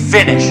need to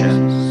finish it.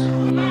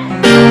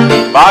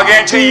 But I'll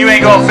guarantee you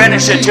ain't going to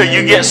finish it till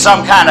you get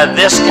some kind of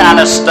this kind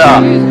of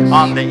stuff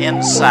on the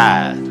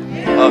inside.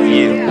 of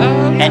you.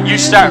 And you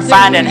start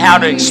finding how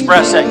to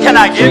express that. Can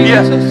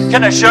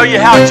I show you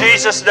how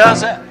Jesus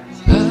does it?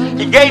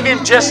 He gave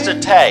him just a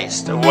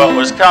taste of what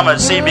was coming.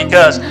 See,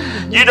 because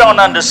you don't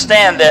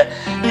understand that,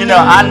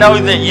 I know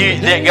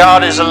that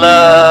God is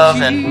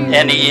love,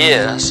 and He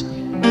is.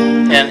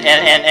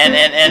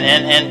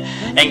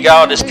 And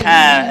God is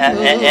kind,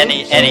 and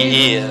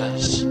He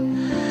is.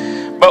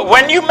 But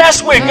when you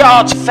mess with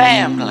God's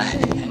family,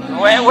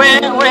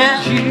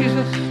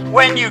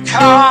 when you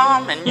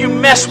come and you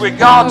mess with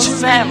God's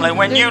family,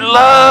 when you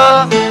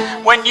love,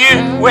 when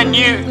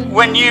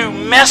you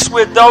mess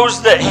with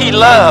those that He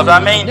loved,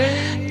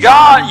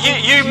 God,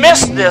 you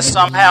missed this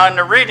somehow in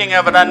the reading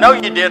of it. I know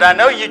you did. I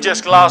know you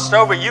just glossed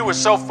over. You were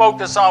so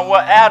focused on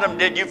what Adam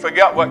did, you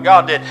forgot what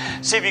God did.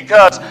 See,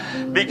 because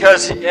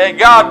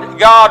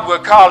God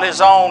would call His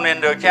own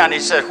into account. He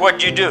said,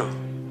 "What'd you do?"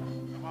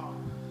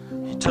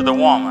 To the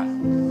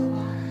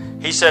woman.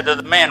 He said to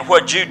the man,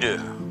 "What'd you do?"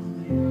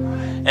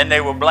 And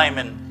they were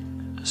blaming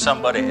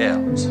somebody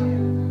else.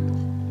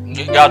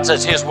 God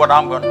says, "Here's what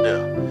I'm going to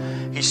do."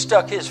 He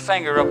stuck his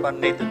finger up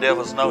underneath the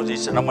devil's nose. He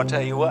said, "I'm going to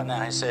tell you what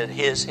now." He said,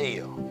 "His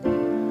heel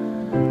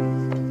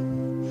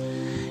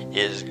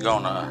is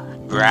going to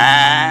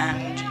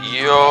grind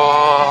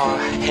your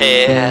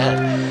head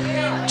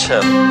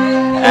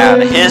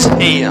out of his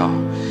heel.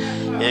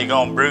 It's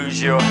going to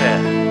bruise your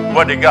head."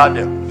 What did God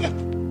do?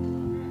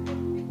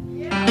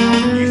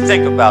 You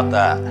think about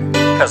that,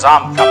 because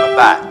I'm coming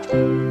back.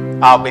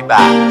 I'll be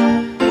back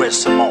with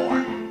some more.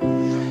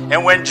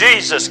 And when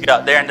Jesus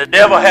got there, and the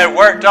devil had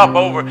worked up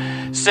over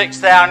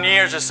 6,000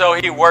 years or so,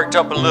 he worked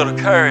up a little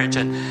courage,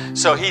 and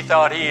so he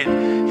thought he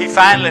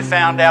finally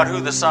found out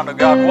who the Son of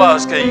God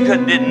was, because he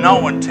didn't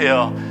know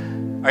until.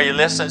 Are you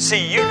listening? See,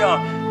 you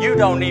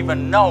don't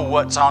even know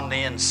what's on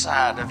the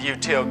inside of you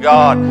till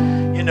God.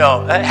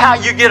 How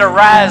you get a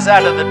rise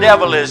out of the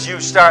devil is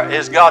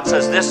God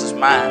says, "This is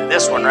mine.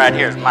 This one right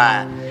here is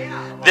mine.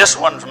 This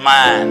one's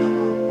mine."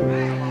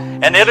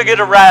 And it'll get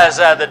a rise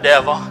out of the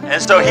devil.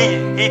 And so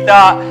he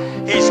thought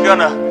he's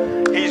gonna,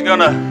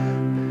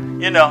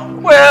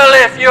 well,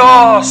 if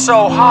you're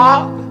so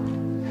hot,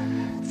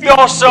 if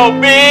you're so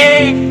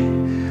big,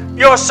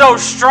 you're so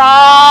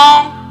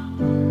strong,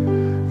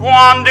 go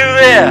on and do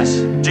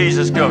this.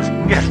 Jesus goes,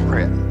 "Get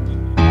rid."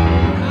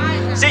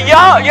 See,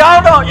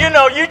 y'all don't,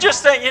 you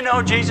just think,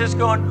 Jesus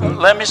going,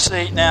 "Let me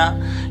see now.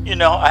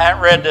 I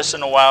haven't read this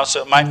in a while,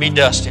 so it might be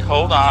dusty.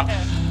 Hold on.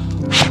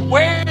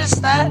 Where is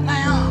that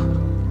now?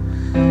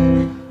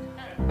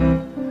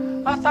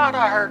 I thought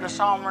I heard a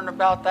sermon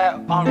about that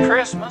on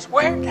Christmas.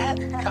 Where'd that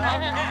come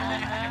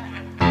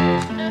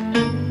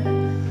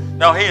from?"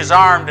 No, he is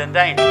armed and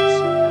dangerous.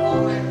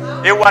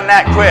 It wasn't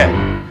that quick.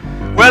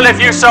 Well,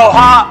 if you're so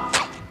hot,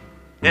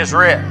 it's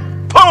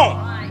written. Boom!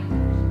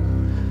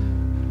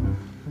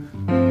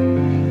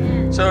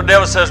 So the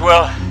devil says,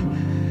 "Well,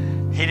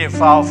 he didn't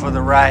fall for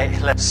the right.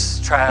 Let's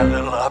try a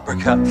little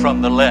uppercut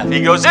from the left."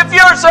 He goes, "If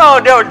you're so,"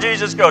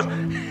 Jesus goes,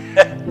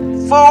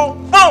 "Fool,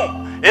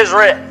 boom, it's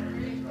written."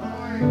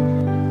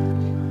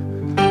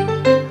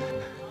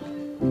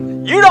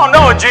 You don't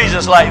know a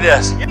Jesus like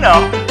this.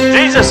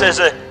 Jesus is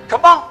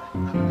come on,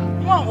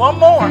 one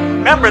more.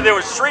 Remember, there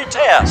was 3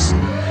 tests.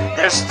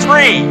 There's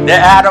 3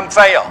 that Adam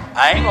failed.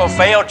 I ain't going to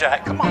fail,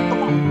 Jack. Come on.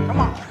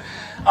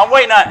 I'm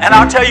waiting on it. And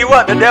I'll tell you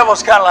what, the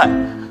devil's kind of like,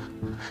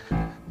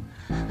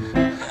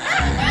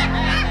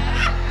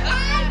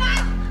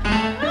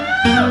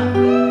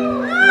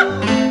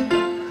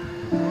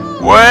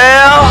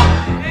 well,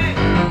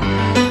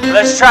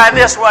 let's try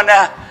this one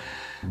now.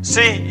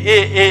 See,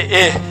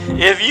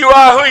 if you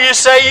are who you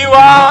say you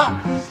are,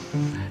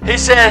 he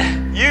said,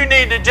 you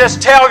need to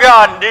just tell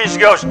God. And Jesus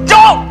goes,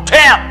 "Don't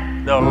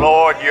tempt the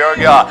Lord your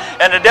God."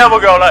 And the devil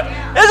goes like,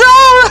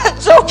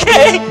 It's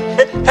okay.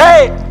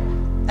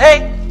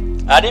 Hey,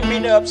 I didn't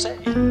mean to upset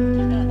you.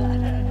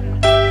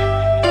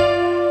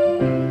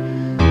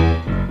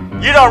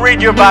 You don't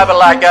read your Bible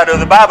like I do.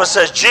 The Bible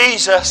says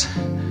Jesus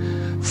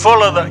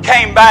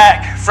came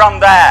back from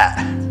that.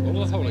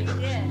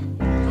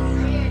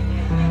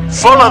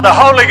 Full of the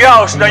Holy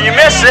Ghost. No, you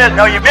missed it.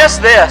 No, you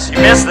missed this. You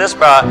missed this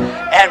part.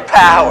 And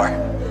power.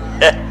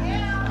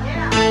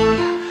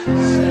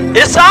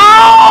 It's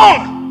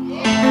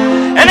on.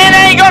 And it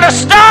ain't going to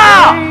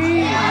stop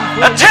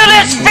until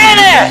it's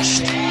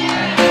finished.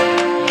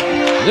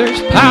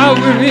 There's power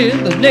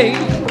in the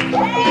name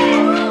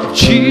of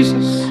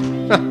Jesus.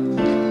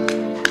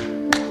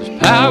 There's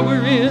power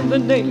in the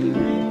name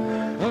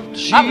of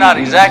Jesus. I'm not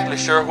exactly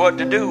sure what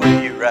to do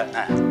with you right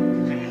now.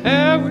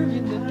 Power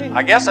in the name.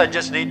 I guess I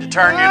just need to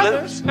turn you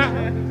loose.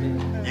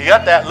 You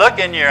got that look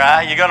in your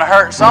eye. You're going to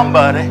hurt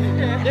somebody.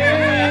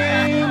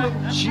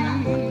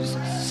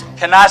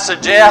 Can I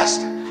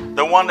suggest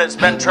the one that's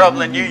been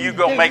troubling you, you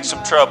go make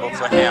some trouble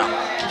for him.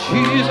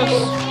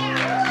 Jesus.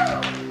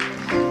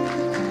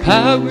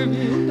 Power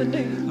in the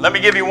name. Let me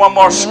give you one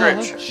more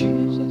scripture.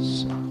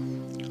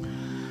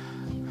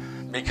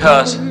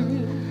 Because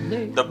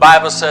the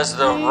Bible says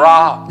the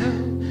rock,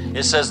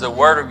 it says the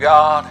Word of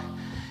God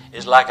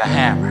is like a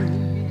hammer.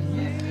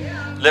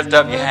 Lift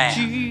up your hand.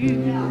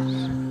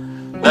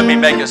 Let me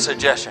make a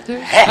suggestion.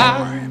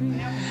 Hammer him.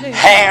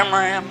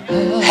 Hammer him.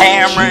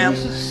 Hammer him.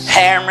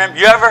 Hammer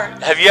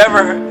him. Have you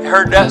ever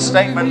heard that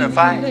statement in a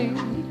fight?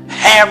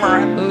 Hammer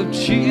him. of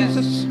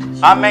Jesus.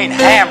 I mean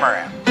hammer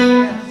him.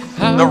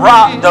 The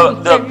rock,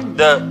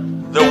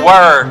 the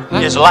word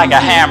is like a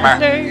hammer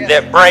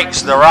that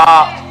breaks the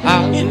rock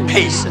in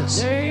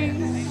pieces.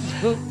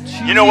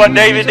 You know what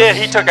David did?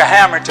 He took a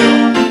hammer to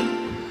them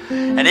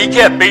and he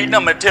kept beating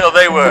them until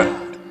they were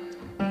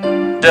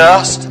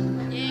dust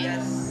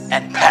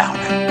and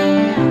powder.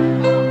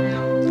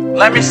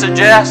 Let me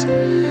suggest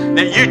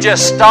that you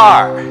just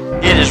start.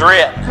 It is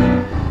written.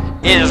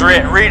 It is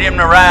written. Read him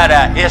the right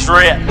eye. It's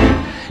written.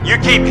 You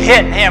keep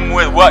hitting him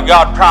with what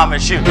God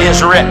promised you.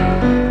 It's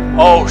written.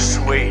 Oh,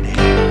 sweetie.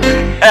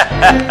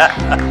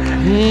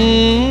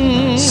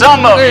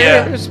 Some of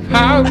you,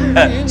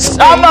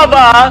 some of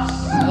us,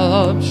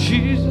 of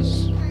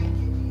Jesus.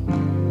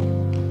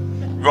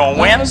 going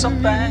to win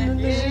some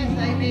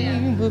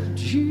things. Of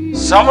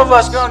Jesus. Some of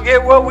us going to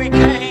get what we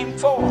came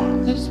for.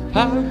 There's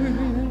power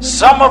in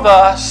Some of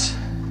us,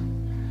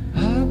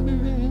 the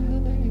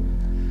name.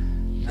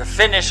 the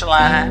finish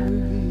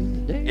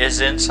line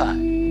is in sight.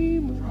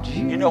 Name of Jesus.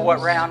 You know what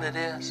round it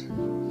is?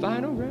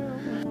 Final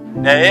round.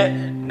 Now,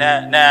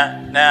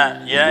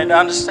 you need to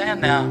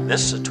understand now,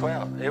 this is a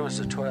 12th. It was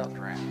the 12th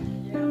round.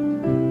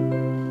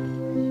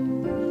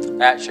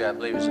 Actually, I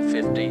believe it was the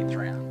 15th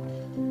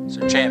round.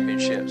 So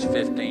championship's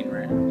 15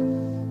 rounds.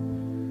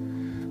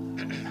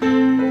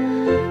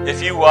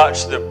 If you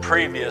watched the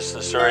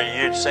story,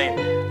 you'd seen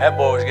that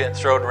boy was getting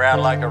thrown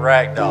around like a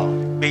rag doll.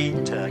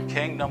 Beat to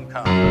kingdom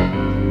come.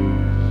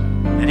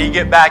 And he'd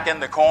get back in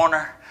the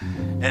corner,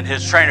 and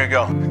his trainer would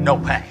go, no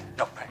pain,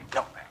 no pain,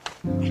 no pain.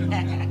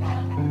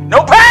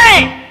 No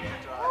pain!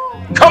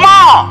 Come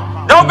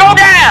on! Don't go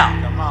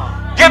down!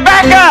 Get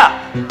back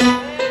up!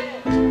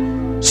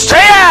 Stay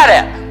at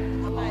it!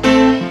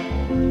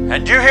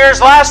 And you hear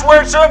his last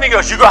words to him? He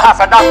goes, you're going to have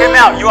to knock him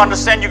out. You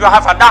understand? You're going to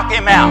have to knock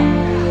him out.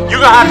 You're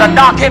going to have to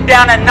knock him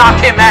down and knock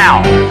him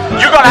out.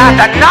 You're going to have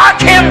to knock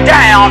him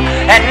down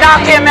and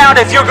knock him out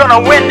if you're going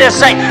to win this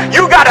thing.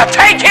 You got to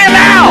take him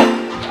out.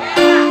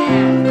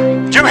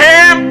 Do you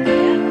hear him?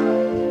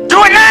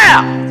 Do it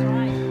now.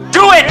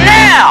 Do it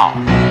now.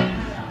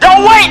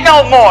 Don't wait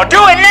no more.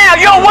 Do it now.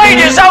 Your wait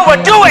is over.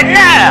 Do it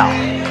now.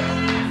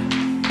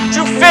 Don't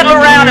you fiddle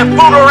around and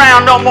fool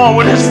around no more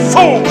with this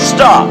fool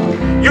stuff.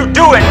 You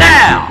do it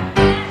now.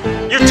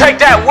 You take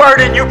that word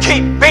and you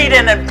keep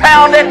beating and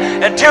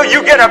pounding until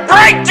you get a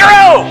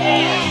breakthrough.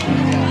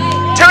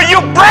 Till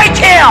you break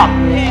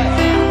him.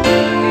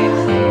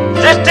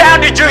 This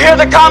down, did you hear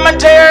the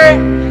commentary?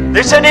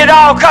 They said it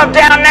all comes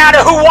down now to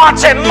who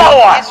wants it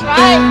more. That's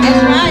right.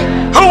 That's right.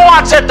 Who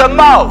wants it the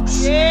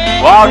most?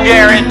 Well, I'll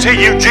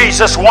guarantee you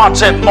Jesus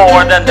wants it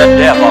more than the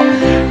devil.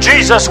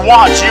 Jesus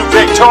wants you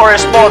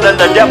victorious more than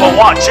the devil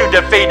wants you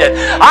defeated.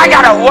 I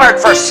got a word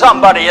for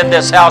somebody in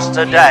this house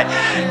today.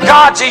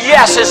 God's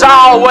yes is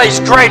always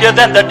greater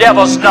than the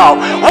devil's no.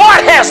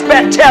 What has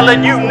been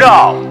telling you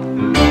no?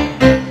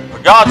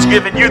 But God's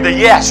giving you the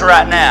yes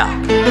right now.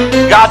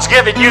 God's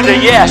giving you the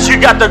yes. You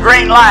got the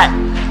green light.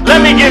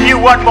 Let me give you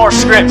one more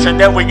scripture,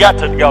 then we got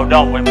to go,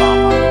 don't we,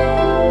 Mama?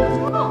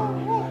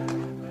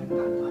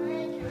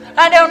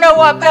 I don't know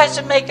what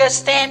pastor make us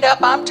stand up.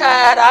 I'm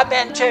tired. I've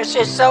been in church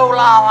just so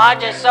long. I'm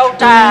just so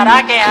tired.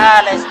 I can't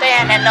hardly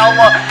stand it no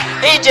more.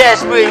 He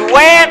just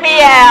wear me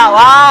out.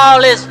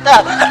 All this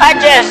stuff.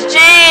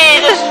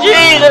 Jesus.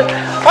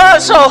 I'm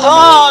so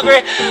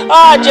hungry.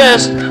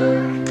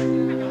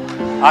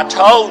 I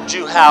told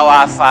you how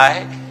I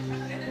fight.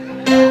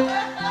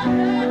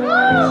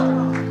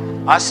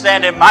 I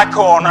stand in my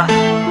corner.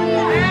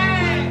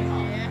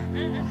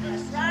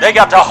 They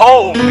got to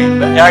hold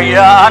me. Are you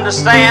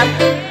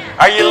understand?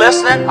 Are you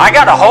listening? I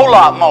got a whole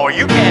lot more.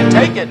 You can't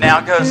take it now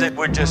because it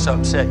would just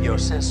upset your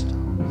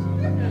system.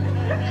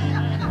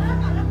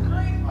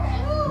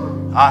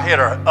 I'm here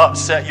to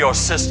upset your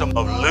system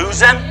of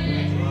losing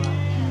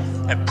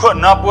and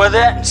putting up with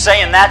it and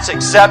saying that's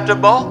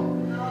acceptable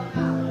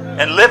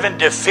and living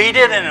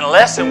defeated and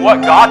less than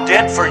what God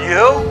did for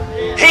you.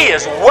 He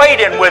is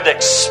waiting with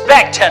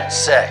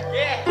expectancy.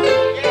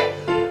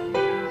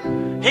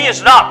 He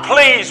is not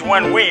pleased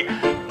when we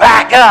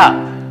back up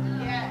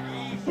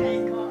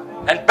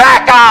and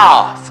back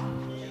off.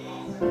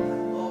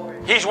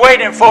 He's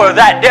waiting for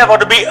that devil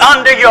to be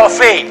under your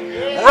feet.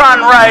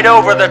 Run right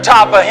over the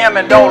top of him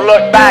and don't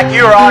look back.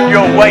 You're on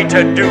your way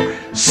to do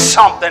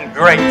something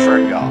great for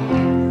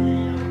God.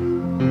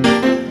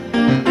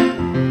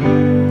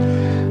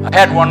 I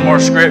had one more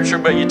scripture,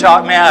 but you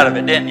talked me out of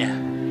it, didn't you?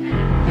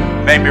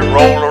 Made me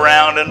roll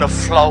around in the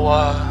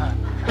floor.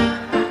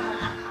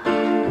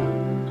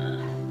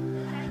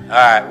 All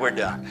right, we're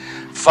done.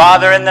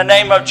 Father, in the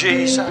name of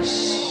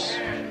Jesus.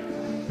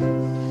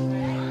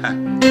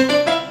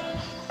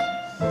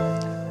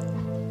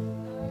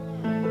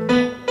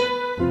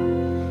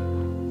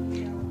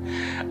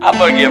 I'm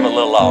going to give a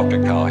little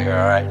altar call here,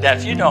 all right? Now,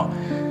 if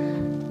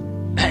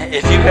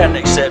you hadn't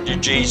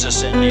accepted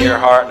Jesus into your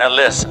heart, now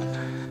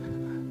listen,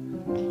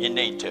 you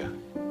need to.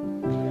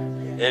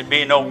 There'd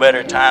be no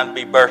better time to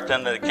be birthed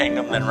into the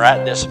kingdom than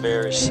right this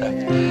very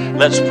second.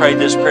 Let's pray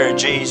this prayer.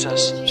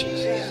 Jesus,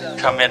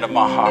 come into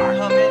my heart.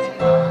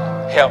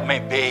 Help me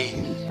be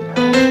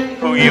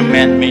who you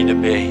meant me to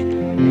be.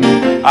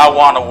 I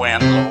want to win,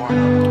 Lord.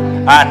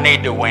 I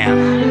need to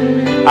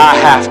win. I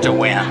have to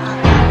win.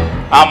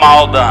 I'm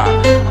all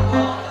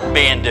done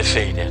being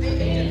defeated.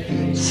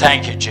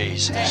 Thank you,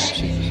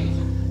 Jesus.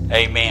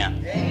 Amen.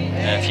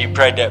 And if you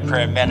prayed that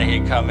prayer a minute,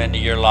 He'd come into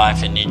your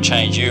life and you'd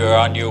change. You are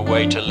on your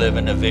way to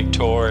living a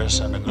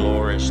victorious and a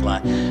glorious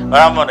life. But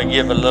I'm going to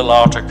give a little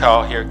altar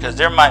call here because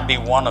there might be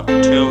one of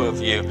two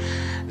of you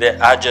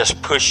that I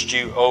just pushed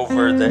you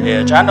over the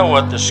edge. I know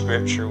what the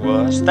scripture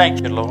was.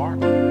 Thank you,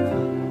 Lord.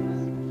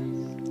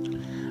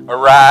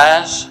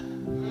 Arise,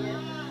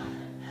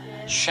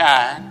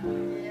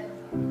 shine,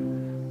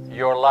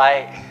 your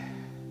light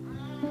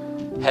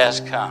has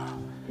come.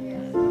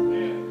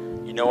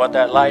 You know what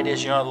that light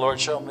is? You know what the Lord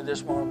showed me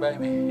this morning,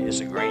 baby? It's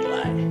a green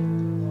light.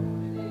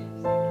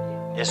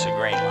 It's a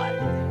green light.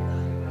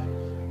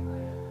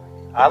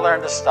 I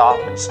learned to stop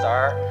and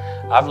start.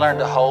 I've learned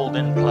to hold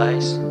in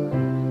place.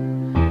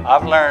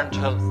 I've learned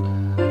to,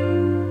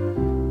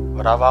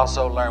 but I've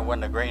also learned when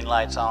the green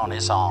light's on,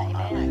 it's on,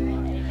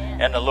 honey.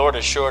 And the Lord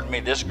assured me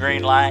this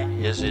green light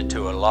is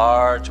into a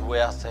large,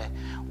 wealthy,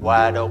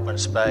 wide open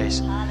space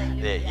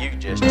that you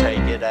just take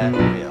it at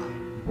will.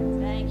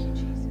 Thank you,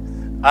 Jesus.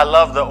 I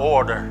love the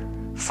order,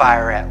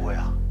 fire at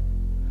will.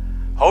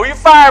 Hold your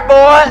fire,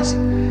 boys.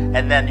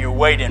 And then you're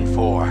waiting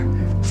for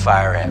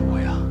fire at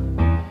will.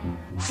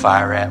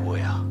 Fire at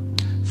will.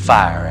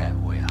 Fire at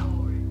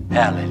will.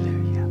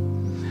 Hallelujah.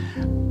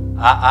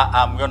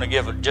 I'm going to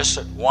give just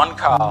one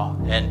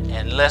call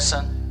and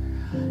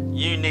listen.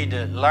 You need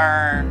to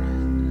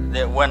learn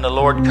that when the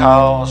Lord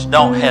calls,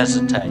 don't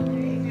hesitate.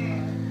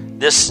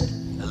 This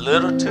a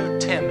little too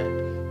timid,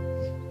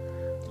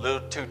 a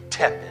little too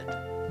tepid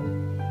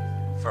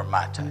for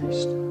my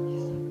taste.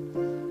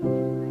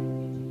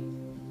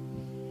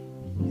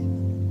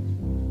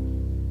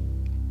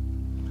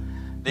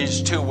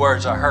 These two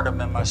words, I heard them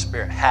in my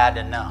spirit, had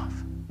enough.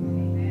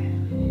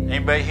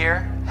 Anybody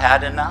here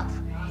had enough?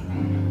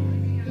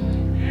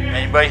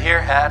 Anybody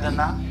here had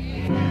enough?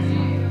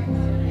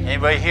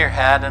 Anybody here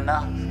had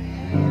enough?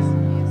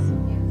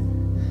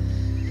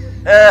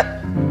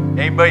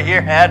 Anybody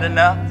here had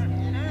enough?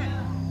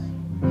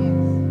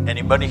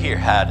 Anybody here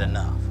had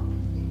enough?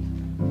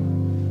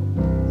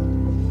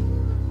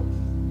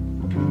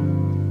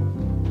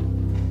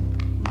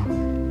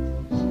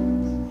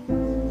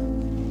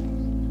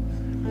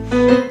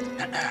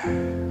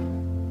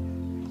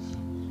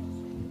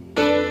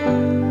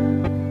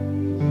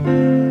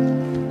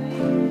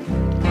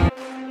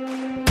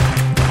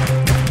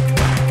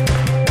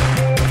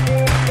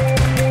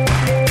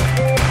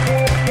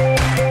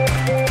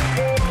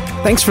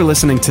 Thanks for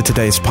listening to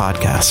today's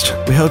podcast.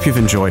 We hope you've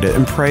enjoyed it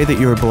and pray that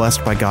you are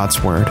blessed by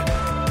God's Word.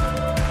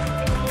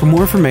 For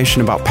more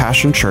information about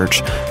Passion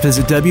Church,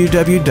 visit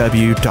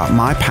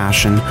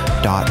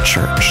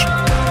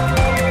www.mypassion.church.